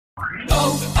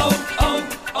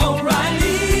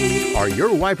O'Reilly. Are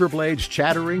your wiper blades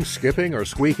chattering, skipping, or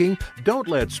squeaking? Don't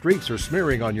let streaks or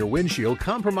smearing on your windshield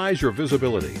compromise your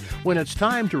visibility. When it's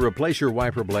time to replace your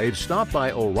wiper blades, stop by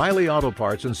O'Reilly Auto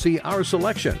Parts and see our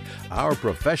selection. Our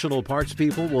professional parts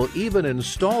people will even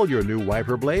install your new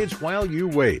wiper blades while you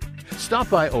wait. Stop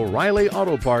by O'Reilly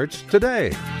Auto Parts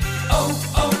today.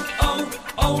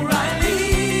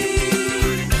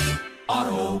 O'Reilly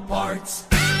Auto Parts.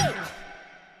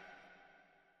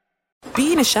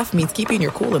 Being a chef means keeping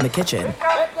your cool in the kitchen.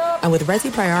 And with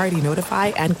Resi Priority Notify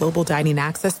and Global Dining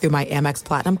Access through my Amex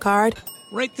Platinum card,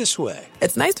 right this way.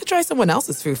 It's nice to try someone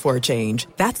else's food for a change.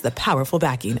 That's the powerful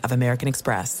backing of American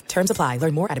Express. Terms apply.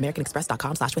 Learn more at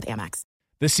americanexpress.com/withAmex.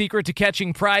 The secret to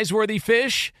catching prize-worthy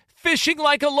fish? Fishing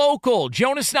like a local.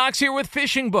 Jonas Knox here with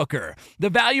Fishing Booker.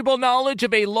 The valuable knowledge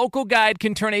of a local guide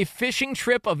can turn a fishing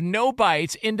trip of no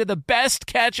bites into the best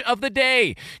catch of the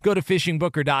day. Go to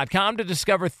fishingbooker.com to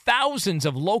discover thousands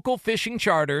of local fishing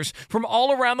charters from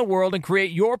all around the world and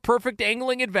create your perfect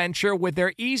angling adventure with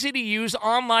their easy-to-use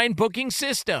online booking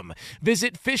system.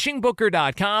 Visit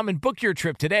fishingbooker.com and book your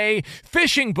trip today.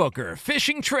 Fishing Booker.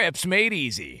 Fishing trips made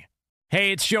easy.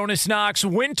 Hey, it's Jonas Knox.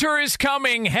 Winter is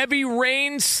coming. Heavy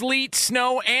rain, sleet,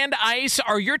 snow, and ice.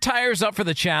 Are your tires up for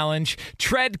the challenge?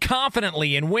 Tread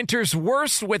confidently in winter's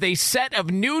worst with a set of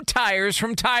new tires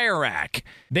from Tire Rack.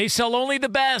 They sell only the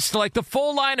best, like the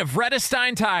full line of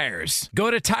Redestein tires. Go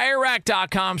to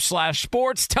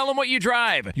TireRack.com/sports. Tell them what you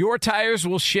drive. Your tires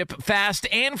will ship fast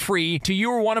and free to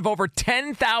you or one of over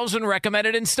 10,000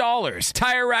 recommended installers.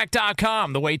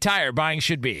 TireRack.com, the way tire buying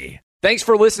should be. Thanks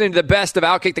for listening to the Best of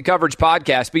Outkick the Coverage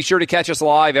podcast. Be sure to catch us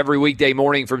live every weekday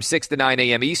morning from 6 to 9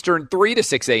 a.m. Eastern, 3 to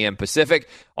 6 a.m. Pacific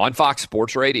on Fox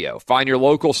Sports Radio. Find your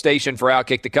local station for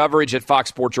Outkick the Coverage at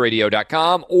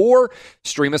foxsportsradio.com or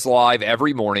stream us live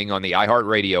every morning on the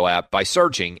iHeartRadio app by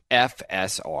searching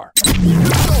FSR.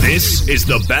 This is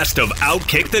the Best of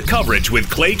Outkick the Coverage with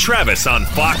Clay Travis on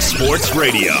Fox Sports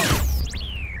Radio.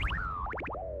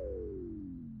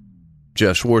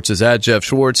 Jeff Schwartz is at Jeff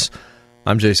Schwartz.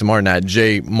 I'm Jason Martin at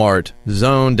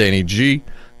JMartZone. Danny G,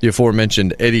 the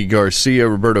aforementioned Eddie Garcia,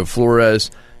 Roberto Flores,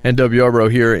 and W.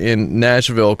 Yarbrough here in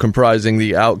Nashville, comprising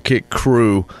the Outkick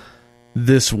crew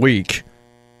this week.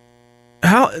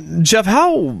 Jeff,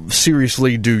 how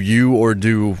seriously do you, or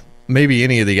do maybe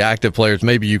any of the active players,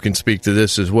 maybe you can speak to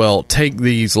this as well, take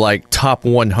these like top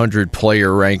 100 player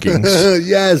rankings?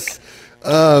 Yes.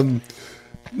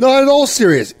 Not at all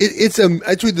serious. I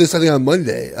tweeted this, I think, on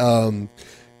Monday.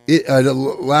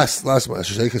 Last month, I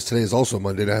should say, because today is also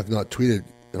Monday, and I have not tweeted,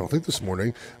 I don't think, this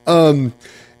morning, that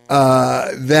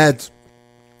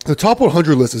the top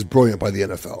 100 list is brilliant by the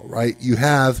NFL, right? You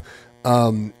have,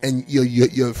 and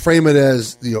you frame it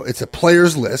as, it's a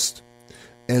players list,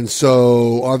 and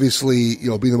so obviously,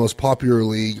 being the most popular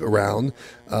league around,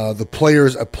 a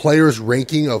players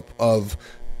ranking of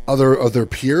their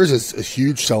peers is a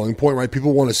huge selling point, right?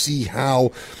 People want to see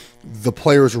how the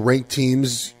players rank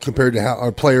teams compared to how,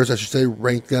 or players, I should say,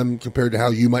 rank them compared to how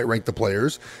you might rank the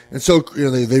players. And so,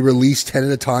 they release 10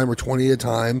 at a time or 20 at a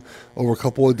time over a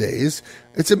couple of days.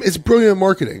 It's brilliant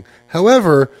marketing.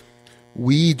 However,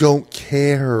 we don't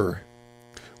care.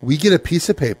 We get a piece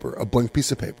of paper, a blank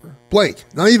piece of paper, blank,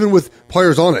 not even with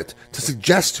players on it, to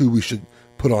suggest who we should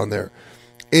put on there.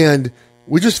 And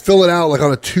we just fill it out like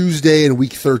on a Tuesday in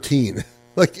week 13.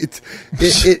 Like it's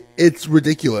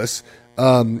ridiculous.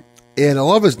 And a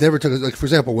lot of us never took it. Like, for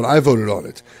example, when I voted on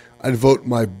it, I'd vote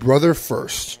my brother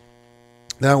first.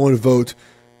 Then I want to vote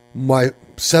my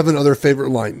 7 other favorite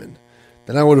linemen.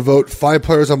 Then I want to vote 5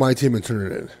 players on my team and turn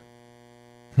it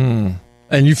in.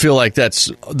 And you feel like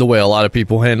that's the way a lot of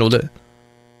people handled it?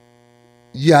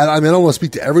 Yeah, I mean, I don't want to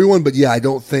speak to everyone, but yeah, I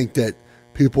don't think that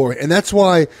people are. And that's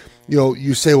why,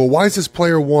 you say, well, why is this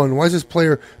player won? Why is this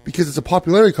player? Because it's a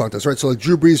popularity contest, right? So, like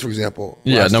Drew Brees, for example.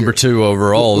 Yeah, number 2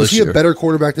 overall was this year. Was he a better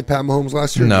quarterback than Pat Mahomes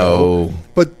last year? No.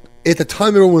 But at the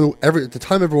time,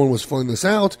 everyone was filling this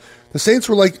out, the Saints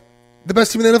were like the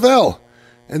best team in the NFL.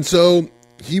 And so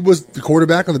he was the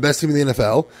quarterback on the best team in the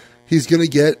NFL. He's going to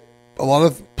get a lot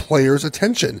of players'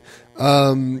 attention.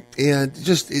 And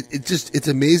it's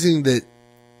amazing that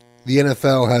the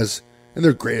NFL has, and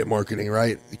they're great at marketing,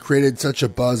 right? They created such a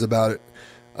buzz about it,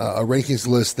 a rankings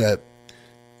list that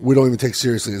we don't even take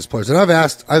seriously as players. And I've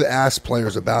asked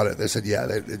players about it. They said, yeah,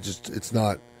 it's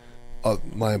not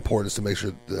of my importance to make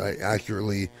sure that I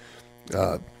accurately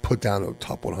put down a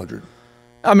top 100.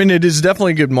 I mean, it is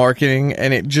definitely good marketing,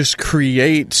 and it just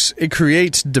creates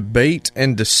debate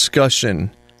and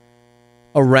discussion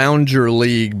around your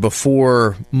league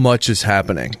before much is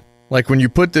happening. Like when you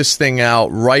put this thing out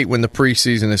right when the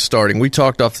preseason is starting, we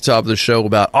talked off the top of the show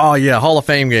about, oh yeah, Hall of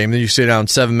Fame game. Then you sit down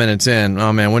 7 minutes in.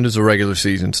 Oh man, when does the regular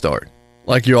season start?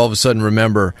 Like you all of a sudden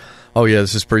remember, oh yeah,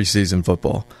 this is preseason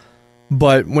football.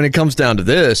 But when it comes down to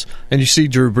this, and you see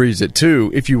Drew Brees at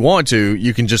 2, if you want to,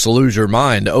 you can just lose your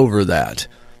mind over that.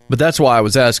 But that's why I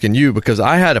was asking you, because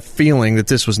I had a feeling that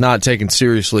this was not taken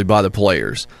seriously by the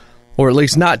players, or at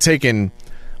least not taken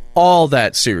all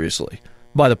that seriously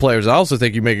by the players. I also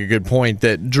think you make a good point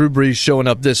that Drew Brees showing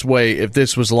up this way, if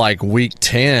this was like week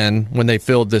 10 when they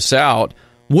filled this out,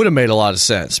 would have made a lot of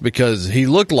sense because he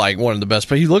looked like one of the best.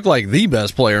 He looked like the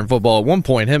best player in football at one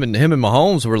point. Him and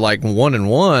Mahomes were like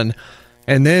 1-1,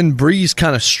 and then Brees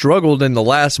kind of struggled in the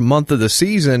last month of the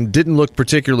season. Didn't look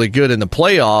particularly good in the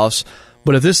playoffs.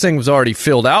 But if this thing was already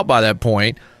filled out by that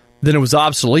point, then it was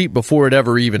obsolete before it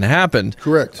ever even happened.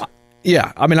 Correct.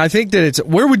 Yeah, I mean, I think that it's –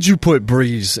 where would you put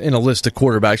Brees in a list of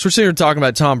quarterbacks? We're sitting here talking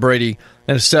about Tom Brady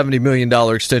and a $70 million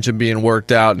extension being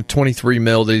worked out and $23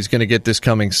 million that he's going to get this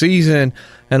coming season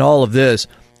and all of this,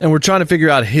 and we're trying to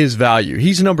figure out his value.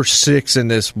 He's number 6 in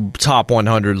this top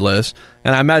 100 list,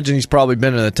 and I imagine he's probably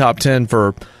been in the top 10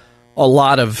 for a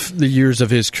lot of the years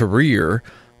of his career,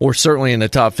 or certainly in the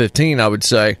top 15, I would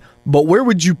say. But where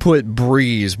would you put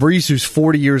Brees? Brees, who's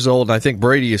 40 years old, and I think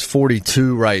Brady is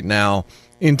 42 right now,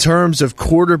 in terms of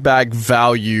quarterback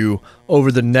value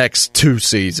over the next 2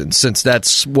 seasons, since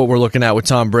that's what we're looking at with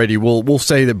Tom Brady. We'll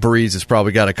say that Brees has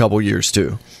probably got a couple years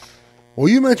too. Well,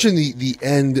 you mentioned the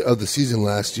end of the season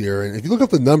last year, and if you look up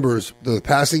the numbers, the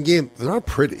passing game, they're not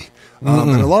pretty.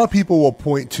 And a lot of people will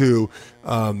point to,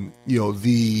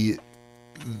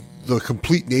 the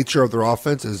complete nature of their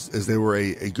offense as they were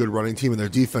a good running team, and their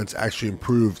defense actually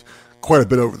improved quite a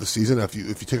bit over the season. If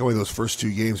you take away those first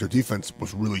 2 games, their defense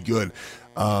was really good.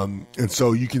 And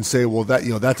so you can say, well,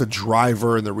 that's a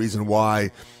driver and the reason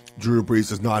why Drew Brees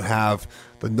does not have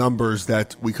the numbers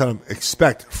that we kind of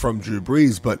expect from Drew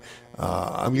Brees. But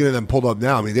I'm getting them pulled up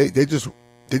now. I mean, they just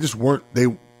weren't.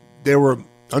 They were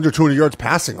under 200 yards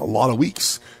passing a lot of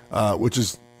weeks, which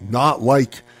is not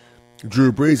like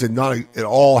Drew Brees and not at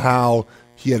all how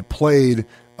he had played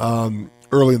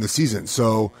early in the season.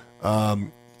 So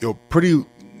pretty.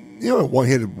 One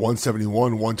hit at 171,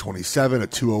 127, at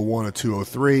 201, at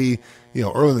 203.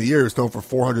 Early in the year, he was known for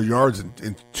 400 yards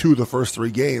in 2 of the first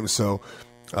 3 games. So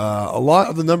a lot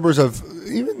of the numbers have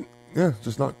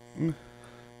just not.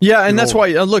 Yeah, and that's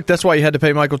why, that's why you had to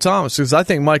pay Michael Thomas, because I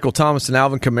think Michael Thomas and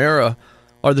Alvin Kamara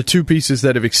are the 2 pieces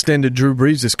that have extended Drew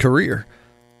Brees' career,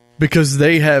 because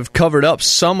they have covered up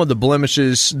some of the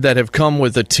blemishes that have come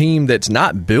with a team that's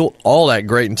not built all that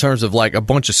great in terms of like a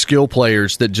bunch of skill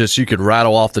players that just you could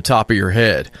rattle off the top of your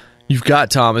head. You've got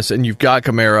Thomas and you've got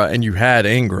Kamara and you had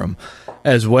Ingram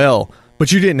as well,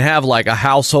 but you didn't have like a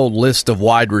household list of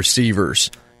wide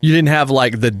receivers. You didn't have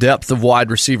like the depth of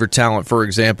wide receiver talent, for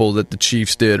example, that the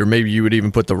Chiefs did, or maybe you would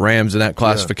even put the Rams in that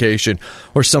classification,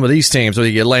 or some of these teams, or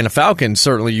the Atlanta Falcons,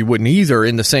 certainly you wouldn't either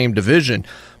in the same division.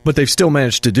 But they've still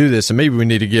managed to do this, and maybe we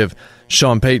need to give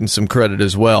Sean Payton some credit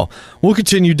as well. We'll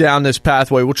continue down this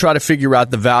pathway. We'll try to figure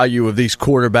out the value of these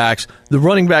quarterbacks. The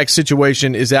running back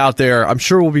situation is out there. I'm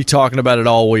sure we'll be talking about it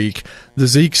all week. The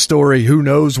Zeke story, who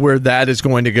knows where that is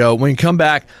going to go. When you come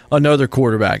back, another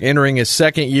quarterback entering his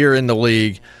 2nd year in the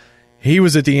league. He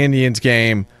was at the Indians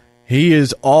game. He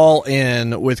is all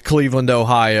in with Cleveland,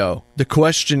 Ohio. The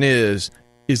question is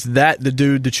that the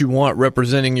dude that you want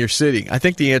representing your city? I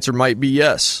think the answer might be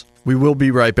yes. We will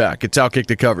be right back. It's Outkick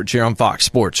the Coverage here on Fox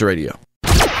Sports Radio.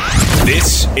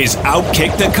 This is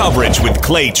Outkick the Coverage with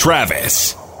Clay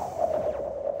Travis.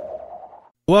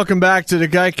 Welcome back to the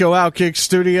Geico Outkick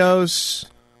Studios.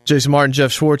 Jason Martin,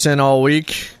 Jeff Schwartz in all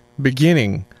week.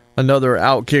 Beginning another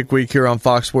Outkick week here on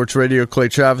Fox Sports Radio. Clay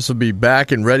Travis will be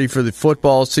back and ready for the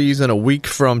football season a week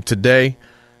from today.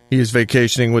 He is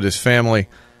vacationing with his family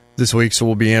this week, so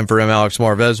we'll be in for him. Alex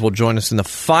Marvez will join us in the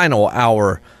final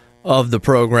hour of the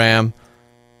program.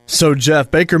 So, Jeff,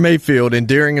 Baker Mayfield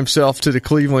endearing himself to the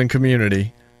Cleveland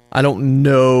community. I don't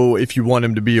know if you want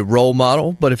him to be a role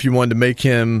model, but if you wanted to make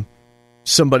him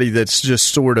somebody that's just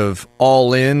sort of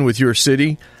all in with your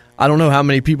city, I don't know how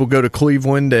many people go to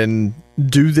Cleveland and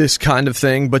do this kind of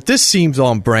thing, but this seems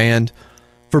on brand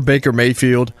for Baker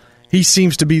Mayfield. He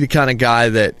seems to be the kind of guy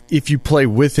that if you play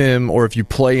with him or if you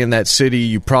play in that city,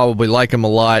 you probably like him a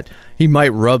lot. He might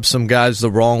rub some guys the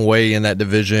wrong way in that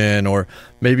division or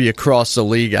maybe across the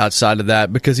league outside of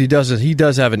that, because he does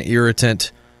have an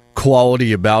irritant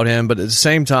quality about him. But at the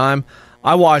same time,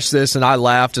 I watched this and I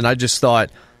laughed and I just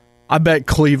thought, I bet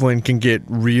Cleveland can get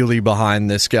really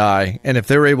behind this guy. And if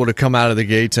they're able to come out of the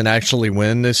gates and actually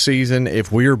win this season,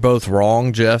 if we're both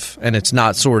wrong, Jeff, and it's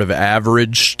not sort of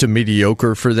average to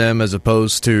mediocre for them as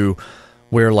opposed to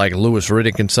where like Louis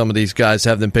Riddick and some of these guys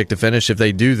have them picked to finish, if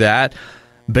they do that,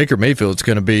 Baker Mayfield's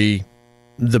going to be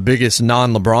the biggest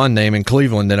non-LeBron name in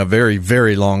Cleveland in a very,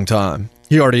 very long time.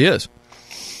 He already is.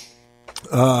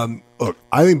 Look,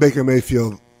 I think Baker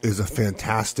Mayfield is a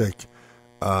fantastic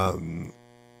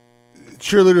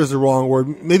cheerleader is the wrong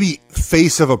word. Maybe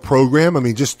face of a program. I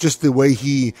mean, just the way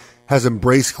he has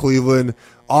embraced Cleveland.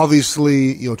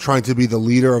 Obviously, trying to be the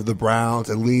leader of the Browns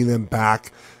and leading them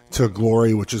back to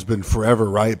glory, which has been forever,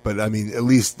 right? But I mean, at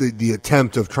least the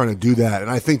attempt of trying to do that.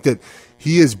 And I think that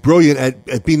he is brilliant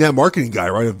at being that marketing guy,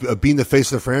 right? Of being the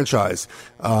face of the franchise.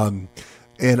 And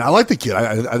I like the kid.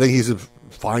 I think he's a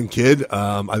fine kid.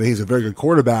 I think he's a very good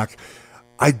quarterback.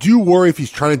 I do worry if he's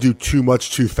trying to do too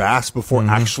much too fast before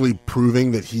actually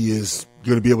proving that he is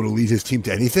going to be able to lead his team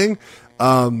to anything.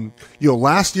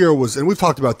 Last year was, and we've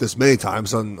talked about this many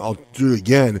times, and I'll do it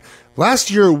again.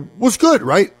 Last year was good,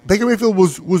 right? Baker Mayfield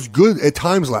was good at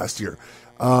times last year.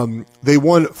 They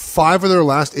won 5 of their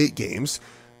last 8 games.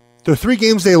 The 3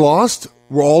 games they lost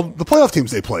were all the playoff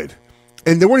teams they played.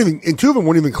 And they weren't even, and 2 of them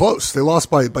weren't even close. They lost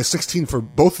by 16 for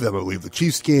both of them, I believe, the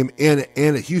Chiefs game and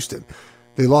at Houston.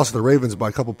 They lost to the Ravens by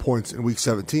a couple points in Week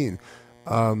 17.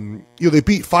 They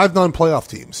beat 5 non-playoff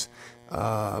teams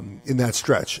in that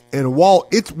stretch. And while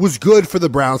it was good for the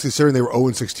Browns, considering they were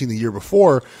 0-16 the year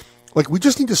before, like, we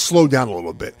just need to slow down a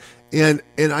little bit. And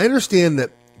I understand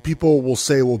that people will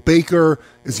say, well, Baker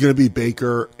is going to be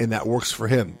Baker, and that works for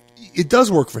him. It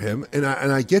does work for him, and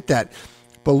I get that.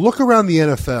 But look around the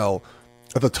NFL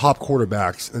at the top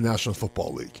quarterbacks in the National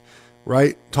Football League,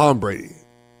 right? Tom Brady,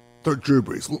 Drew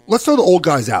Brees. Let's throw the old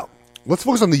guys out. Let's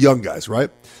focus on the young guys, right?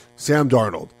 Sam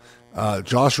Darnold,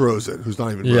 Josh Rosen, who's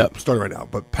not even starting right now,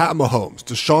 but Pat Mahomes,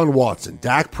 Deshaun Watson,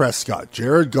 Dak Prescott,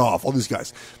 Jared Goff, all these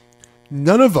guys.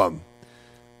 None of them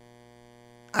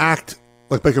act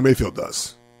like Baker Mayfield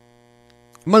does.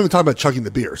 I'm not even talking about chugging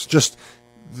the beers. Just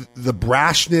the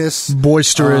brashness,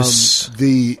 boisterous,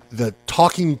 the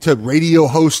talking to radio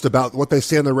hosts about what they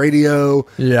say on the radio,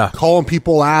 calling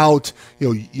people out,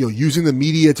 using the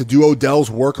media to do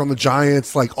Odell's work on the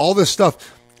Giants, like all this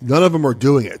stuff. None of them are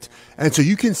doing it, and so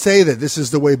you can say that this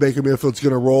is the way Baker Mayfield's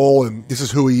going to roll, and this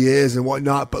is who he is, and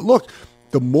whatnot. But look,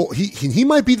 the more he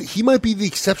might be the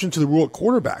exception to the rule at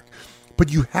quarterback,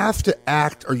 but you have to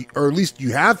act, or at least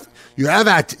you have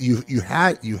had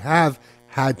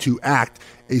to act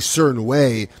a certain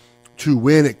way to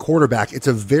win at quarterback. It's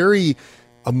a very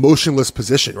emotionless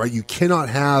position, right? You cannot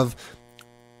have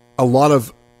a lot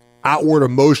of outward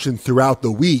emotion throughout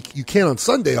the week. You can on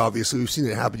Sunday, obviously. We've seen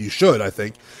it happen. You should, I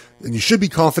think. And you should be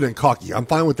confident and cocky. I'm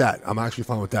fine with that. I'm actually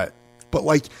fine with that. But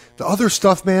like the other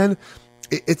stuff, man,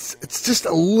 it's just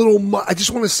a little much. I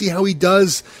just want to see how he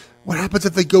does. What happens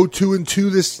if they go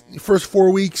 2-2 this first 4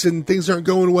 weeks and things aren't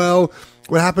going well?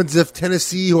 What happens if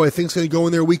Tennessee, who I think is going to go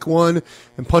in there week 1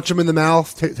 and punch them in the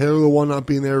mouth? Taylor Lewan not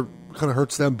being there kind of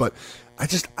hurts them, but I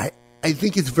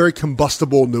think it's very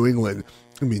combustible New England.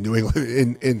 I mean, New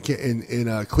England in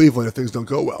Cleveland if things don't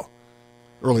go well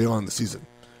early on in the season.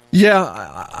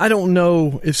 Yeah, I don't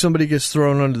know if somebody gets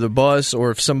thrown under the bus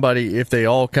or if they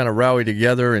all kind of rally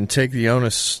together and take the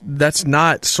onus. That's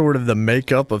not sort of the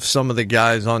makeup of some of the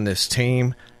guys on this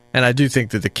team. And I do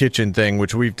think that the kitchen thing,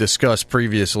 which we've discussed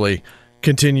previously,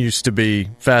 continues to be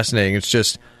fascinating. It's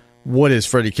just, what is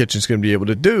Freddie Kitchens going to be able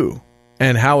to do?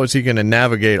 And how is he going to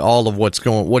navigate all of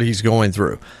what he's going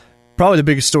through? Probably the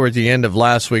biggest story at the end of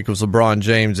last week was LeBron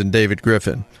James and David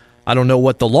Griffin. I don't know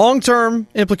what the long-term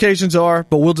implications are,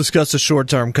 but we'll discuss the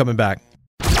short-term coming back.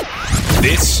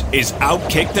 This is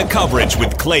Outkick the Coverage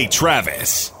with Clay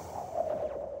Travis.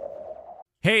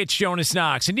 Hey, it's Jonas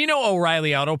Knox, and you know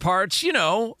O'Reilly Auto Parts. You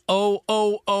know,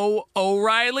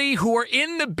 O'Reilly, who are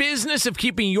in the business of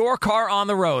keeping your car on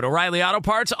the road. O'Reilly Auto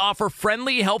Parts offer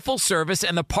friendly, helpful service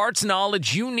and the parts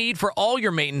knowledge you need for all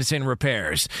your maintenance and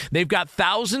repairs. They've got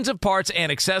thousands of parts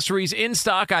and accessories in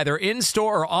stock, either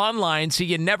in-store or online, so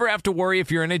you never have to worry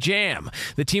if you're in a jam.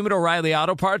 The team at O'Reilly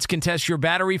Auto Parts can test your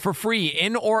battery for free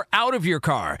in or out of your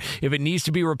car. If it needs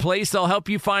to be replaced, they'll help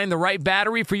you find the right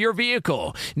battery for your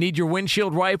vehicle. Need your windshield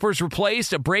windshield wipers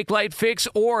replaced, a brake light fix,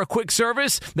 or a quick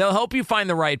service, they'll help you find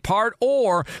the right part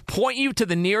or point you to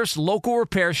the nearest local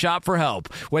repair shop for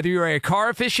help. Whether you're a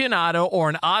car aficionado or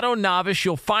an auto novice,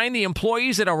 you'll find the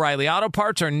employees at O'Reilly Auto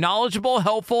Parts are knowledgeable,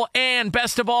 helpful, and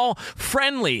best of all,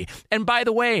 friendly. And by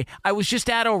the way, I was just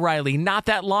at O'Reilly not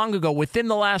that long ago, within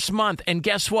the last month, and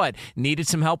guess what? Needed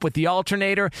some help with the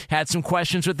alternator, had some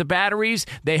questions with the batteries.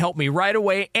 They helped me right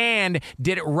away and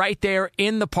did it right there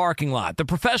in the parking lot. The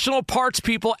professional parts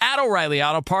people at O'Reilly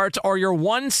Auto Parts are your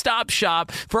one-stop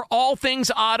shop for all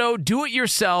things auto,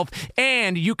 do-it-yourself,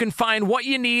 and you can find what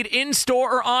you need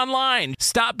in-store or online.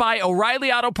 Stop by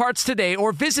O'Reilly Auto Parts today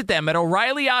or visit them at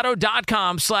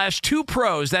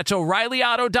O'ReillyAuto.com/2pros. That's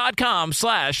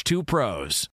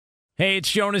O'ReillyAuto.com/2pros. Hey,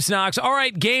 it's Jonas Knox. All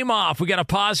right, game off. We got to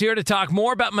pause here to talk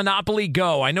more about Monopoly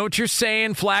Go. I know what you're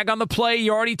saying, flag on the play.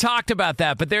 You already talked about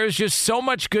that, but there's just so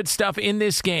much good stuff in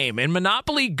this game. In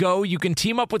Monopoly Go, you can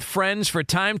team up with friends for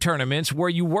time tournaments where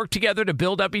you work together to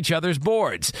build up each other's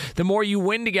boards. The more you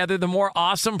win together, the more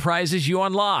awesome prizes you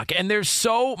unlock. And there's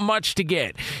so much to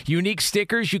get. Unique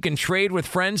stickers you can trade with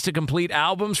friends to complete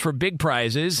albums for big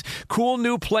prizes. Cool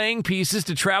new playing pieces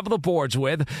to travel the boards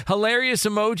with. Hilarious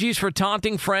emojis for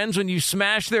taunting friends when you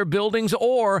smash their buildings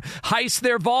or heist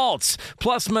their vaults.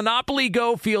 Plus, Monopoly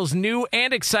Go feels new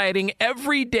and exciting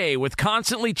every day with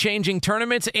constantly changing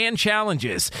tournaments and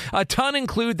challenges. A ton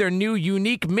include their new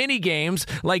unique mini games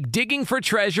like digging for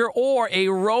treasure or a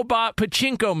robot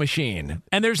pachinko machine.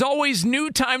 And there's always new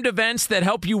timed events that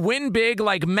help you win big,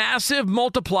 like massive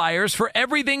multipliers for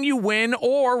everything you win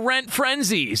or rent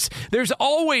frenzies. There's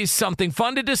always something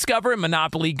fun to discover in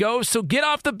Monopoly Go, so get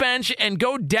off the bench and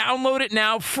go download it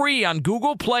now free on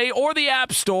Google Play or the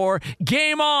App Store.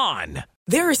 Game on!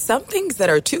 There are some things that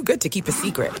are too good to keep a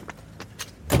secret.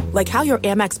 Like how your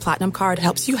Amex Platinum card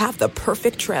helps you have the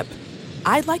perfect trip.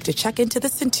 I'd like to check into the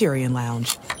Centurion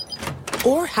Lounge.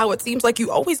 Or how it seems like you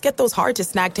always get those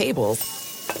hard-to-snag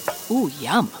tables. Ooh,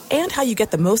 yum. And how you get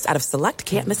the most out of select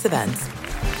can't-miss events.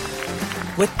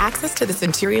 With access to the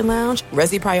Centurion Lounge,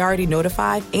 Resi Priority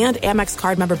Notified, and Amex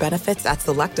card member benefits at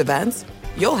select events,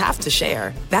 you'll have to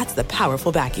share. That's the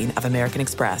powerful backing of American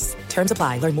Express. Terms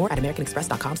apply. Learn more at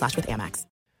americanexpress.com/withAmex.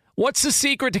 What's the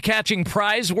secret to catching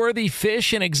prize-worthy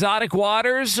fish in exotic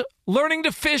waters? Learning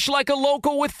to fish like a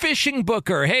local with Fishing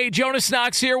Booker. Hey, Jonas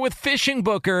Knox here with Fishing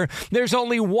Booker. There's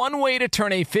only one way to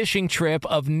turn a fishing trip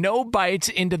of no bites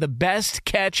into the best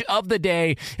catch of the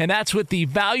day, and that's with the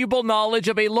valuable knowledge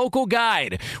of a local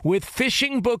guide. With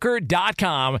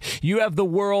FishingBooker.com, you have the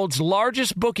world's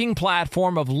largest booking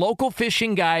platform of local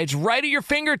fishing guides right at your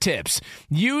fingertips.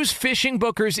 Use Fishing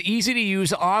Booker's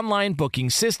easy-to-use online booking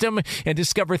system and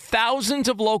discover thousands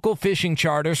of local fishing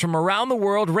charters from around the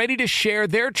world ready to share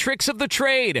their tricks of the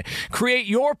trade. Create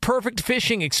your perfect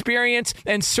fishing experience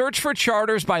and search for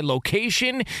charters by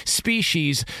location,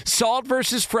 species, salt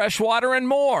versus freshwater, and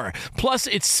more. Plus,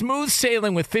 it's smooth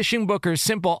sailing with Fishing Booker's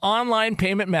simple online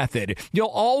payment method. You'll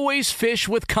always fish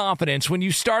with confidence when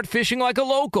you start fishing like a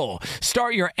local.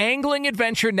 Start your angling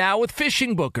adventure now with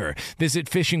Fishing Booker. Visit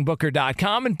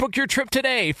FishingBooker.com and book your trip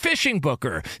today. Fishing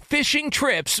Booker. Fishing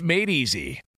trips made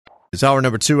easy. It's hour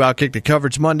number 2, Outkick the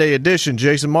Coverage Monday edition.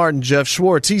 Jason Martin, Jeff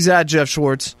Schwartz. He's at Jeff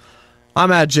Schwartz.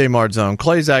 I'm at J Mart Zone.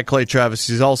 Clay's at Clay Travis.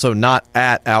 He's also not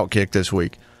at Outkick this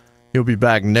week. He'll be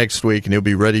back next week, and he'll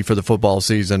be ready for the football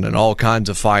season and all kinds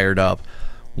of fired up.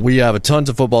 We have a tons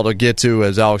of football to get to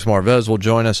as Alex Marvez will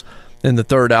join us in the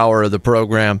third hour of the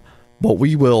program. But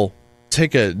we will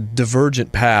take a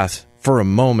divergent path for a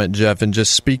moment, Jeff, and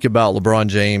just speak about LeBron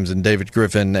James and David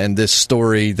Griffin and this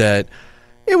story that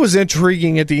it was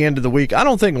intriguing at the end of the week. I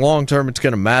don't think long-term it's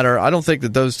going to matter. I don't think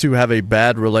that those two have a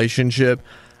bad relationship.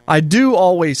 I do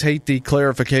always hate the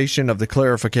clarification of the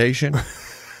clarification.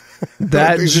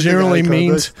 That generally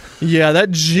means, that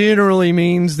generally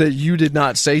means that you did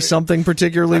not say something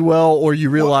particularly well, or you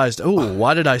realized,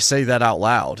 why did I say that out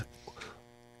loud?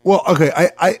 Well, okay,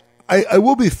 I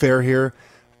will be fair here.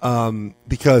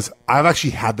 Because I've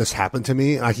actually had this happen to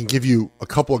me, and I can give you a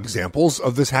couple examples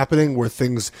of this happening where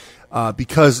things,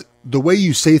 because the way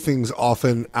you say things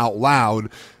often out loud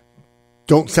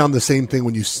don't sound the same thing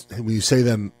when you say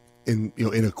them in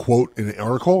a quote in an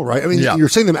article, right? I mean, You're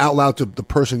saying them out loud to the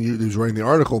person who's writing the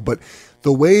article, but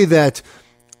the way that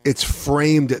it's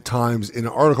framed at times in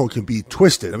an article can be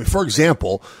twisted. I mean, for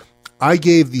example, I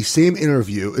gave the same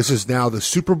interview. This is now the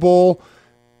Super Bowl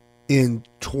in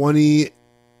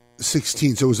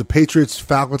 2016, so it was the Patriots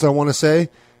Falcons, I want to say.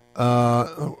 I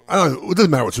don't know, it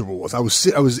doesn't matter what Super Bowl was. I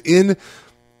was in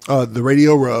the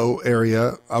Radio Row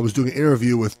area. I was doing an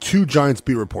interview with two Giants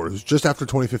beat reporters just after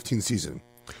 2015 season,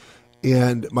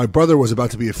 and my brother was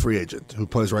about to be a free agent who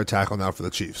plays right tackle now for the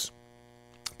Chiefs.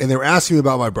 And they were asking me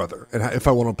about my brother and if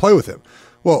I want to play with him.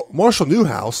 Well, Marshall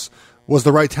Newhouse was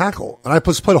the right tackle, and I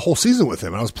just played a whole season with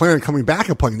him, and I was planning on coming back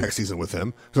and playing next season with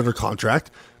him. He was under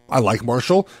contract. I like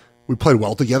Marshall. We played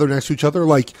well together next to each other.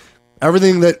 Like,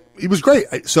 everything that he was great.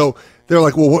 So they're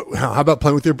like, well, how about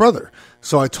playing with your brother?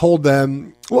 So I told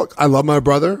them, look, I love my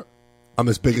brother. I'm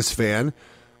his biggest fan,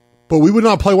 but we would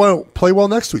not play well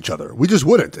next to each other. We just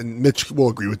wouldn't. And Mitch will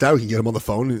agree with that. We can get him on the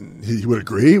phone and he would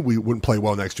agree. We wouldn't play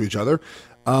well next to each other.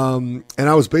 And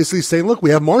I was basically saying, look,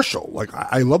 we have Marshall. Like,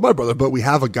 I love my brother, but we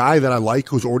have a guy that I like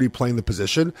who's already playing the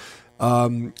position.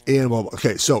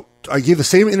 So I gave the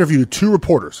same interview to 2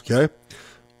 reporters. Okay.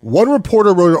 One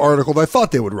reporter wrote an article that I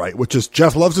thought they would write, which is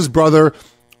Jeff loves his brother. It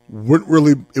wouldn't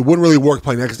really work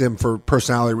playing next to him for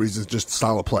personality reasons, just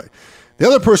style of play. The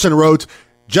other person wrote,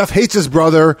 Jeff hates his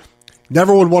brother,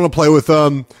 never would want to play with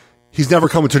him. He's never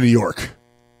coming to New York.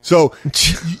 So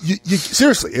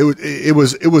seriously, it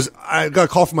was. I got a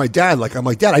call from my dad. Like, I'm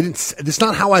like, Dad, it's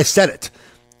not how I said it.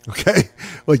 Okay,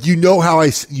 like how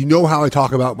I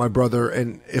talk about my brother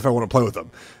and if I want to play with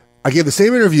him. I gave the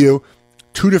same interview.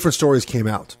 2 different stories came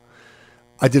out.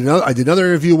 I did another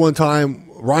interview one time.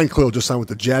 Ryan Cleo just signed with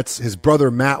the Jets. His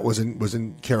brother Matt was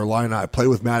in Carolina. I played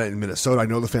with Matt in Minnesota. I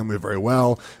know the family very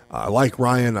well. I like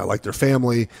Ryan. I like their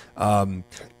family. And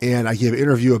I gave an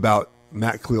interview about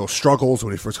Matt Cleo's struggles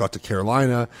when he first got to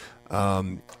Carolina.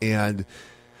 I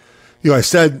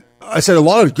said a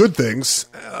lot of good things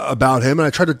about him, and I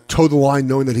tried to toe the line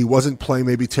knowing that he wasn't playing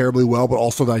maybe terribly well, but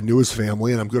also that I knew his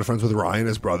family, and I'm good friends with Ryan,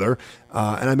 his brother.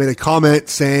 And I made a comment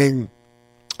saying,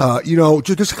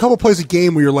 just a couple plays a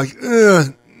game where you're like,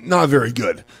 not very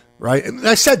good, right? And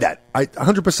I said that. I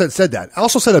 100% said that. I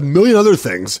also said a million other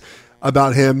things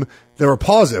about him that were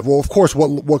positive. Well, of course,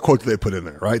 what quote did they put in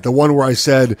there, right? The one where I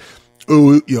said,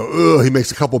 he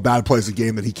makes a couple bad plays a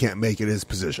game that he can't make in his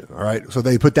position. All right. So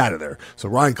they put that in there. So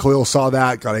Ryan Khalil saw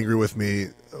that, got angry with me.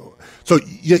 So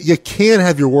you can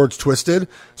have your words twisted.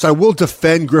 So I will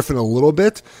defend Griffin a little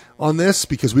bit on this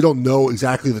because we don't know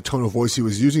exactly the tone of voice he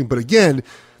was using. But again,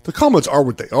 the comments are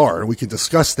what they are, and we can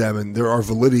discuss them, and there are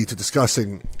validity to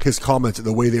discussing his comments and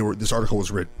the way this article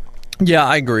was written. Yeah,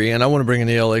 I agree, and I want to bring in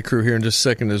the LA crew here in just a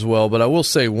second as well, but I will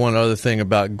say one other thing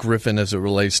about Griffin as it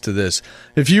relates to this.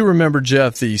 If you remember,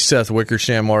 Jeff, the Seth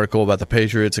Wickersham article about the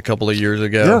Patriots a couple of years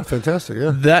ago. Yeah, fantastic,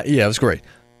 yeah. It was great.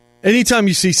 Anytime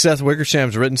you see Seth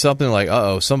Wickersham's written something like,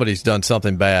 somebody's done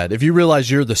something bad, if you realize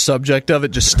you're the subject of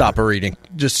it, just stop reading.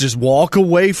 Just walk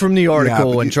away from the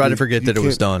article and try to forget that it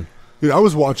was done. Dude,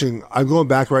 I'm going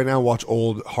back right now, watch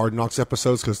old Hard Knocks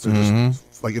episodes because they're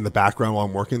just like in the background while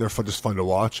I'm working. They're just fun to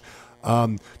watch.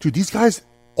 Dude, these guys,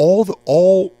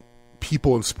 all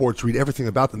people in sports read everything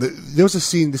about them. There was a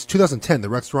scene, this 2010, the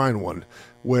Rex Ryan one,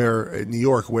 where in New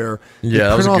York, where they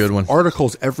that was print a good off one.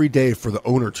 Articles every day for the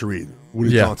owner to read.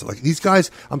 Woody Johnson, like these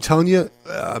guys, I'm telling you,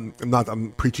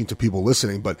 I'm preaching to people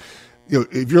listening, but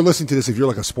if you're listening to this, if you're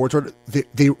like a sports writer,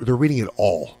 they're reading it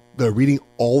all. They're reading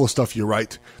all the stuff you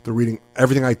write. They're reading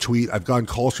everything I tweet. I've gotten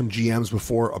calls from GMs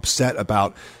before upset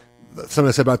about something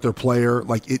I said about their player.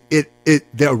 Like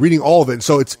they're reading all of it. And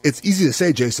so it's easy to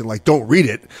say, Jason, like, don't read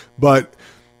it, but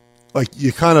like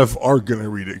you kind of are going to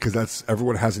read it because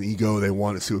everyone has an ego. They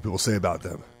want to see what people say about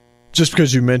them. Just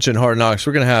because you mentioned Hard Knocks,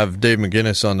 we're going to have Dave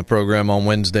McGinnis on the program on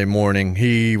Wednesday morning.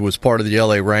 He was part of the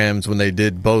LA Rams when they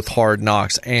did both Hard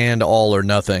Knocks and All or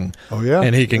Nothing. Oh, yeah.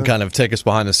 And he can kind of take us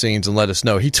behind the scenes and let us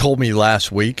know. He told me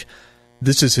last week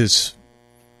this is his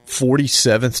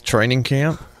 47th training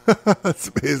camp. That's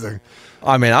amazing.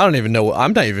 I mean, I don't even know.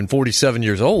 I'm not even 47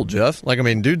 years old, Jeff. Like, I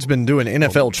mean, dude's been doing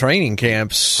NFL training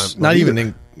camps.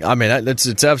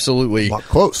 It's absolutely not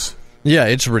close. Yeah,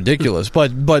 it's ridiculous.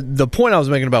 But the point I was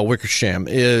making about Wickersham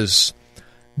is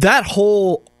that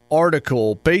whole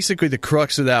article, basically the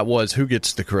crux of that was who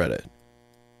gets the credit.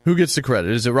 Who gets the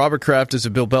credit? Is it Robert Kraft? Is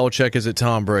it Bill Belichick? Is it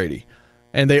Tom Brady?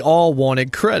 And they all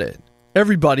wanted credit.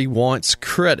 Everybody wants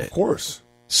credit. Of course.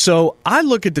 So I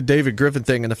look at the David Griffin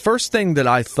thing, and the first thing that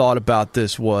I thought about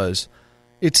this was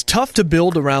it's tough to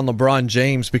build around LeBron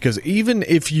James because even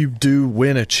if you do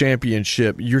win a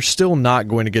championship, you're still not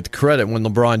going to get the credit when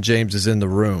LeBron James is in the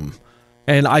room.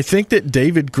 And I think that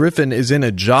David Griffin is in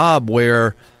a job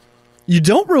where you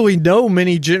don't really know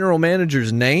many general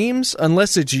managers' names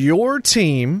unless it's your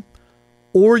team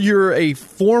or you're a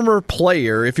former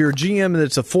player. If you're a GM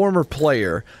that's a former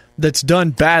player that's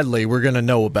done badly, we're going to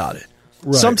know about it.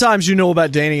 Right. Sometimes you know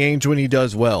about Danny Ainge when he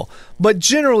does well. But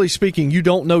generally speaking, you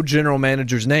don't know general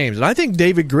managers' names. And I think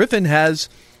David Griffin has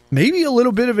maybe a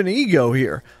little bit of an ego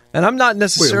here. And I'm not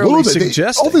necessarily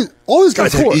suggesting. All these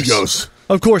guys have egos.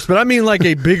 Of course, but I mean like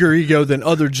a bigger ego than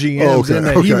other GMs. In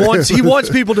that he wants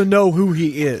people to know who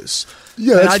he is.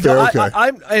 Yeah, that's fair.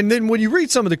 And then when you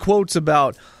read some of the quotes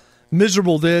about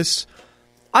miserable this,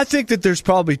 I think that there's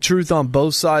probably truth on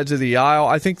both sides of the aisle.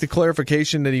 I think the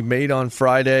clarification that he made on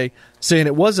Friday, saying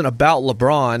it wasn't about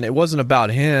LeBron, it wasn't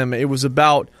about him, it was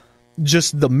about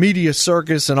just the media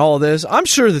circus and all this. I'm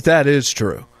sure that is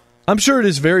true. I'm sure it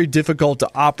is very difficult to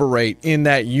operate in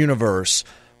that universe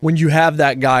when you have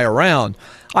that guy around.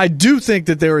 I do think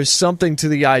that there is something to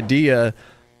the idea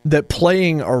that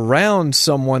playing around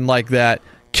someone like that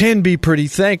can be pretty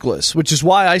thankless, which is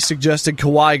why I suggested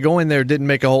Kawhi going there didn't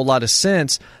make a whole lot of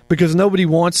sense, because nobody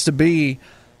wants to be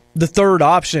the third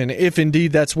option if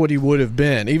indeed that's what he would have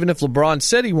been. Even if LeBron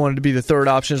said he wanted to be the third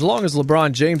option, as long as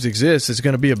LeBron James exists, it's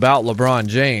going to be about LeBron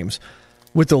James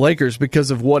with the Lakers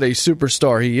because of what a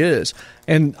superstar he is.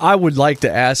 And I would like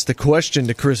to ask the question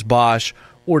to Chris Bosh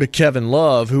or to Kevin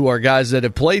Love, who are guys that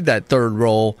have played that third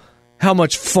role, how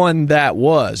much fun that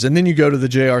was. And then you go to the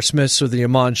J.R. Smiths or the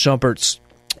Iman Shumperts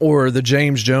or the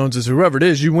James Joneses, whoever it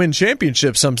is. You win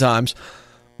championships sometimes,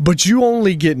 but you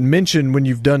only get mentioned when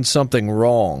you've done something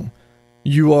wrong.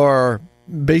 You are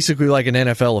basically like an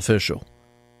NFL official,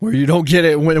 where you don't get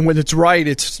it when it's right.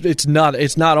 It's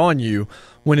not on you.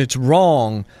 When it's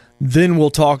wrong, then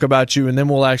we'll talk about you, and then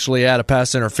we'll actually add a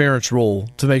pass interference rule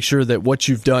to make sure that what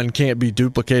you've done can't be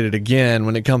duplicated again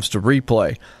when it comes to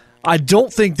replay. I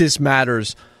don't think this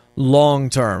matters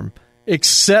long term,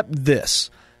 except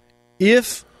this.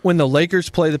 If, when the Lakers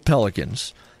play the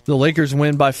Pelicans, the Lakers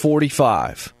win by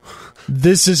 45,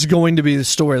 this is going to be the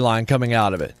storyline coming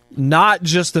out of it. Not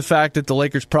just the fact that the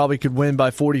Lakers probably could win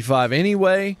by 45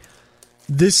 anyway.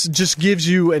 This just gives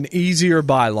you an easier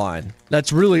byline.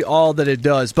 That's really all that it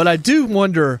does. But I do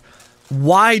wonder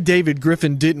why David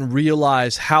Griffin didn't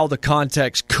realize how the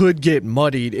context could get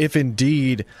muddied if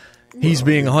indeed he's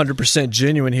being 100%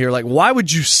 genuine here. Like, why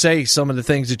would you say some of the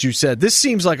things that you said? This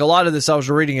seems like a lot of this, I was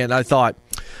reading it and I thought,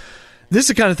 this is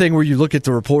the kind of thing where you look at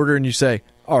the reporter and you say,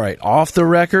 all right, off the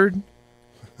record,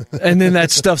 and then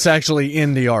that stuff's actually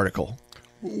in the article.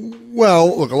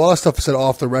 Well, look, a lot of stuff said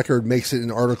off the record makes it in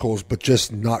articles, but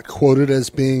just not quoted as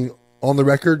being on the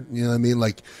record. You know what I mean?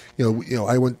 Like, you know,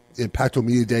 I went in Pacto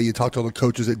Media Day. You talked to all the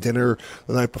coaches at dinner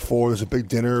the night before. There's a big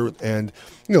dinner, and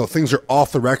you know things are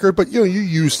off the record. But you know, you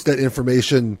use that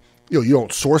information. You know, you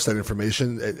don't source that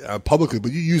information publicly,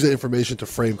 but you use that information to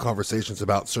frame conversations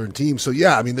about certain teams. So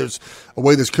yeah, I mean, there's a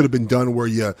way this could have been done where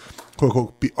you quote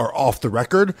unquote are off the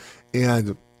record,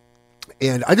 and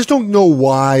I just don't know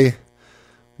why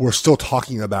we're still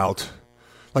talking about,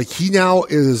 like, he now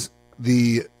is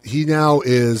the general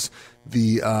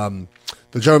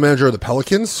manager of the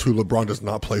Pelicans, who LeBron does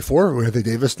not play for, or Anthony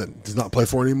Davis does not play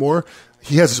for anymore.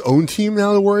 He has his own team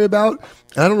now to worry about.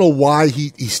 And I don't know why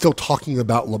he's still talking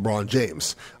about LeBron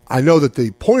James. I know that the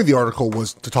point of the article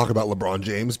was to talk about LeBron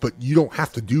James, but you don't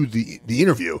have to do the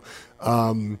interview.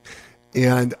 And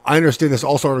I understand this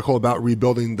also article about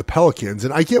rebuilding the Pelicans,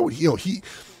 and I get what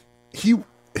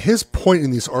his point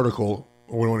in this article,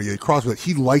 or what I want to get across with it,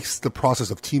 he likes the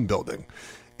process of team building.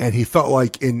 And he felt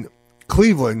like in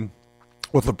Cleveland,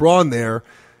 with LeBron there,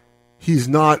 he's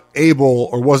not able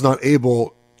or was not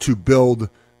able to build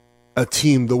a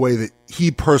team the way that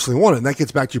he personally wanted. And that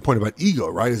gets back to your point about ego,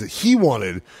 right? Is that he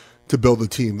wanted to build a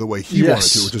team the way he wanted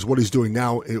to, which is what he's doing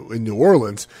now in New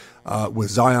Orleans with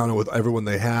Zion and with everyone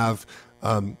they have.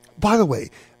 By the way,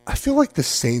 I feel like the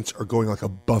Saints are going like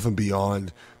above and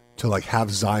beyond to like have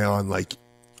Zion like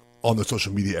on the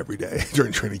social media every day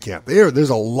during training camp. There's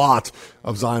a lot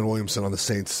of Zion Williamson on the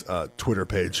Saints Twitter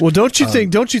page. Well, don't you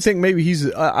think maybe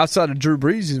he's outside of Drew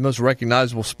Brees, he's the most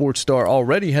recognizable sports star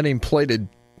already? Hadn't even played a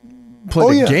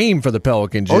game for the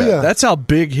Pelicans yet. Yeah. That's how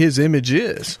big his image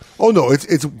is. Oh no,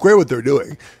 it's great what they're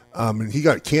doing. And he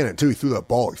got a cannon too. He threw that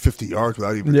ball like 50 yards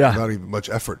without even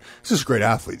much effort. He's just a great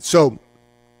athlete. So,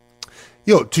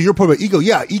 you know, to your point about ego,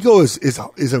 ego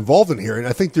is involved in here, and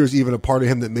I think there's even a part of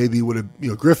him that maybe would have, you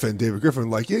know, David Griffin,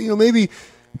 like, you know, maybe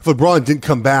if LeBron didn't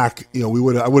come back, you know,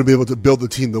 I would have been able to build the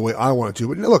team the way I wanted to.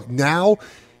 But look, now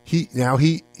he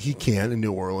can in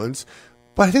New Orleans,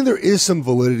 but I think there is some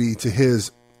validity to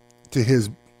his, you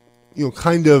know,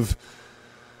 kind of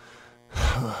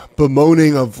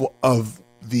bemoaning of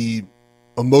the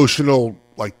emotional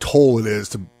like toll it is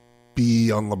to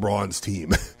be on LeBron's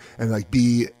team. And like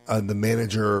be the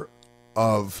manager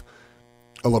of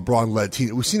a LeBron-led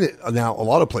team. We've seen it now a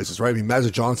lot of places, right? I mean,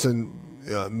 Magic Johnson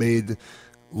made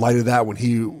light of that when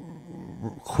he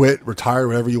retired,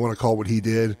 whatever you want to call what he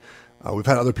did. We've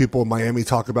had other people in Miami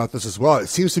talk about this as well. It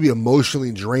seems to be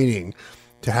emotionally draining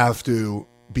to have to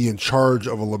be in charge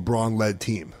of a LeBron-led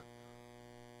team.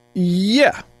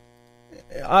 Yeah,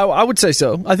 I would say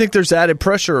so. I think there's added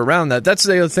pressure around that. That's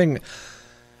the other thing.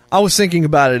 I was thinking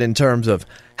about it in terms of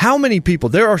how many people,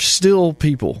 there are still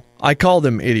people, I call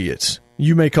them idiots,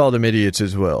 you may call them idiots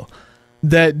as well,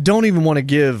 that don't even want to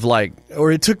give,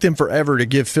 or it took them forever to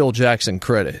give Phil Jackson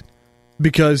credit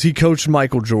because he coached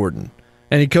Michael Jordan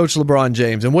and he coached LeBron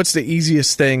James. And what's the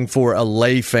easiest thing for a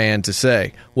lay fan to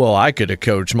say? Well, I could have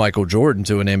coached Michael Jordan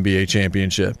to an NBA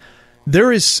championship.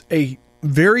 There is a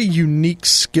very unique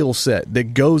skill set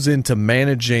that goes into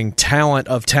managing talent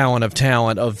of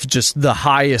just the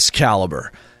highest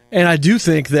caliber. And I do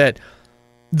think that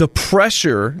the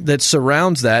pressure that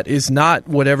surrounds that is not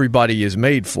what everybody is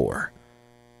made for.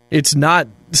 It's not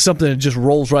something that just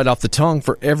rolls right off the tongue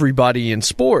for everybody in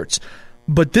sports.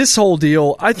 But this whole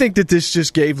deal, I think that this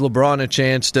just gave LeBron a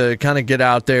chance to kind of get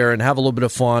out there and have a little bit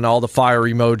of fun, all the fire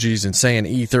emojis and saying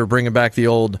ether, bringing back the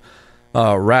old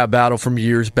rap battle from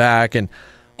years back and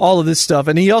all of this stuff.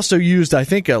 And he also used, I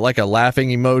think, a laughing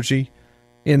emoji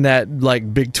in that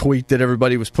big tweet that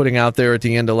everybody was putting out there at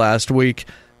the end of last week.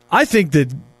 I think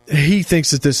that he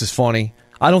thinks that this is funny.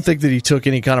 I don't think that he took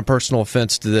any kind of personal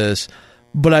offense to this.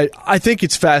 But I think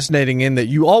it's fascinating in that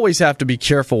you always have to be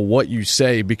careful what you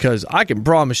say, because I can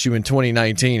promise you in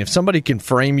 2019, if somebody can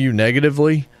frame you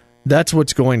negatively, that's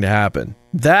what's going to happen.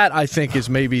 That, I think, is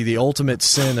maybe the ultimate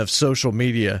sin of social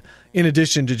media, in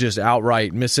addition to just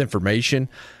outright misinformation.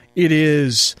 It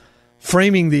is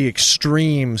framing the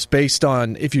extremes based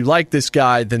on, if you like this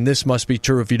guy, then this must be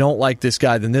true. If you don't like this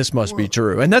guy, then this must be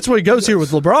true. And that's what it goes here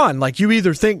with LeBron. You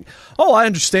either think, oh, I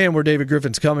understand where David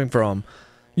Griffin's coming from.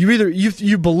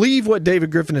 You believe what David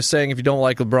Griffin is saying if you don't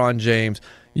like LeBron James.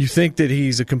 You think that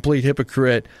he's a complete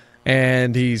hypocrite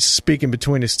and he's speaking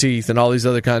between his teeth and all these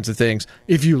other kinds of things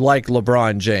if you like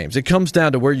LeBron James. It comes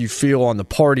down to where you feel on the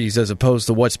parties as opposed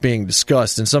to what's being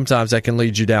discussed, and sometimes that can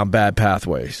lead you down bad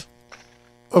pathways.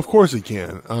 Of course it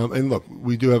can. And look,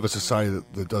 we do have a society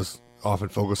that does often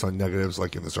focus on negatives,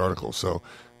 like in this article. So,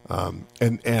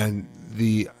 and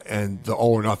the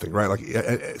all or nothing,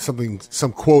 right?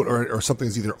 Some quote or something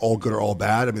is either all good or all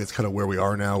bad. I mean, it's kind of where we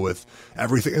are now with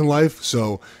everything in life.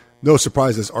 So, no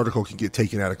surprise this article can get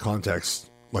taken out of context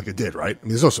like it did, right? I mean,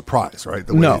 there's no surprise, right?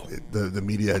 The way the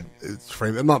media is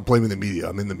framed. I'm not blaming the media.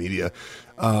 I'm in the media,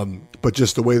 but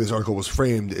just the way this article was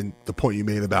framed and the point you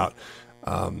made about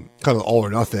kind of all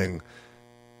or nothing.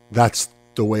 That's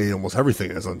the way almost everything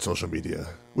is on social media.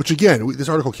 Which again, this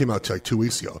article came out 2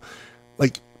 weeks ago.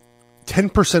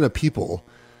 10% of people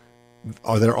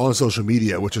that are on social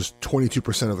media, which is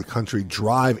 22% of the country,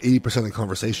 drive 80% of the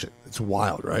conversation. It's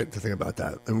wild, right, to think about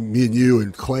that. And me and you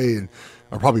and Clay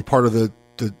are probably part of the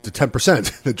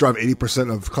 10% that drive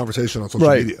 80% of conversation on social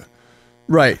media.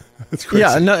 Right. It's crazy.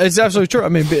 Yeah, no, it's absolutely true. I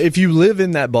mean, if you live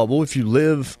in that bubble, if you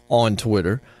live on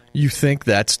Twitter, you think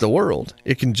that's the world.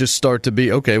 It can just start to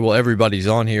be, okay, well, everybody's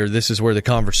on here. This is where the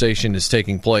conversation is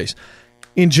taking place.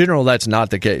 In general, that's not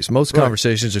the case. Most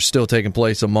conversations are still taking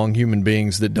place among human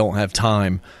beings that don't have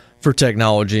time for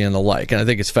technology and the like. And I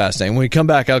think it's fascinating. When we come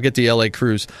back, I'll get the LA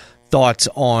Crew's thoughts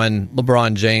on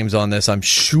LeBron James on this. I'm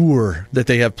sure that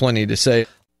they have plenty to say.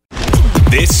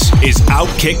 This is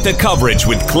Outkick the Coverage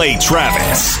with Clay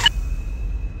Travis.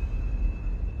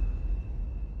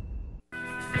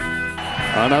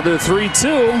 Another 3-2.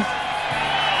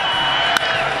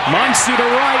 Muncy to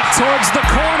right towards the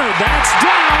corner. That's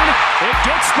down. It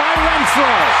gets by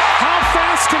Renfro. How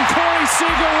fast can Corey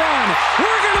Seager run?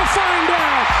 We're going to find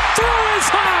out. Throw is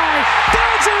high.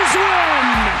 Dodgers win.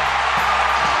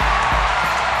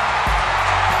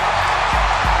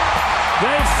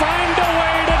 They find a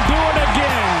way to do it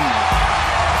again.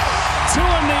 2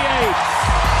 in the 8th.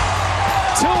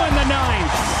 2 in the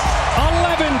 9th.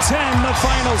 11-10 the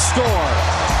final score.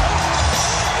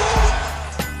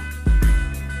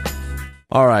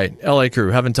 All right, LA Crew,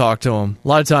 haven't talked to him. A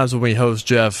lot of times when we host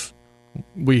Jeff,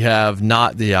 we have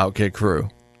not the Outkick Crew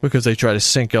because they try to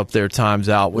sync up their times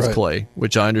out with Clay,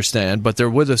 which I understand. But they're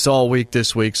with us all week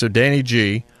this week. So Danny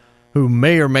G, who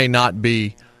may or may not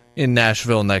be in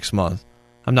Nashville next month,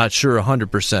 I'm not sure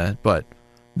 100%, but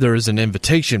there is an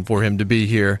invitation for him to be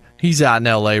here. He's out in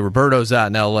L.A., Roberto's out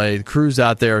in L.A., the crew's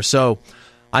out there. So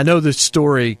I know this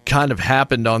story kind of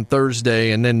happened on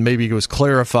Thursday and then maybe it was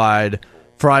clarified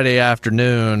Friday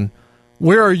afternoon.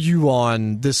 Where are you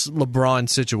on this LeBron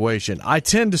situation? I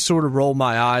tend to sort of roll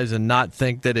my eyes and not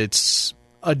think that it's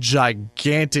a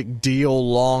gigantic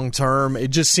deal long term. It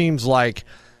just seems like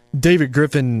David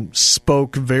Griffin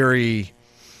spoke very...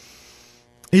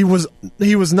 He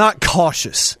was not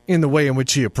cautious in the way in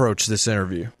which he approached this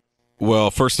interview.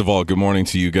 Well, first of all, good morning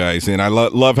to you guys. And I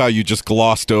love how you just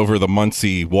glossed over the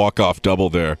Muncy walk-off double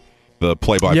there. the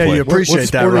play-by-play. Yeah, you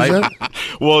appreciate that, right?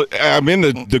 Well, I'm in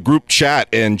the group chat,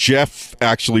 and Jeff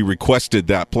actually requested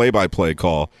that play-by-play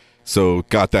call, so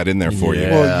got that in there for you.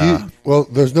 Well,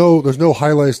 there's no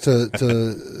highlights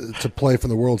to play from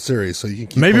the World Series, so you can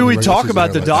keep. Maybe we regular talk season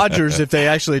about the highlights. Dodgers if they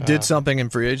actually did something in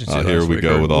free agency. Here we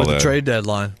go with all that the trade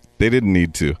deadline. They didn't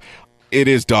need to. It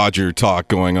is Dodger talk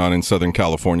going on in Southern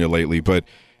California lately, but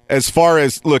as far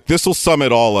as, look, this will sum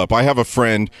it all up. I have a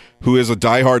friend who is a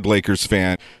diehard Lakers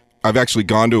fan. I've actually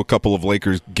gone to a couple of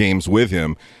Lakers games with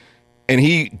him, and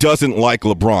he doesn't like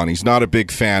LeBron. He's not a big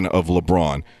fan of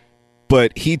LeBron.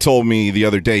 But he told me the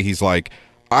other day, he's like,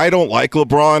 I don't like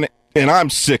LeBron, and I'm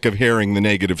sick of hearing the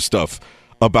negative stuff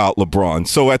about LeBron.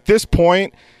 So at this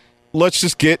point, let's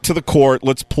just get to the court.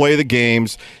 Let's play the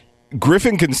games.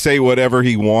 Griffin can say whatever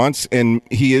he wants, and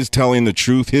he is telling the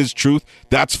truth, his truth.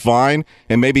 That's fine.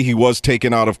 And maybe he was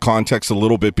taken out of context a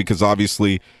little bit because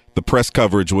obviously the press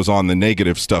coverage was on the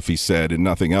negative stuff he said and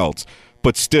nothing else.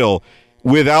 But still,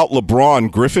 without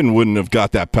LeBron, Griffin wouldn't have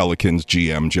got that Pelicans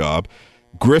GM job.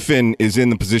 Griffin is in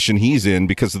the position he's in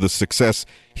because of the success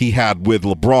he had with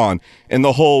LeBron. And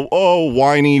the whole,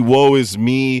 whiny, woe is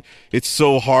me, it's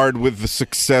so hard with the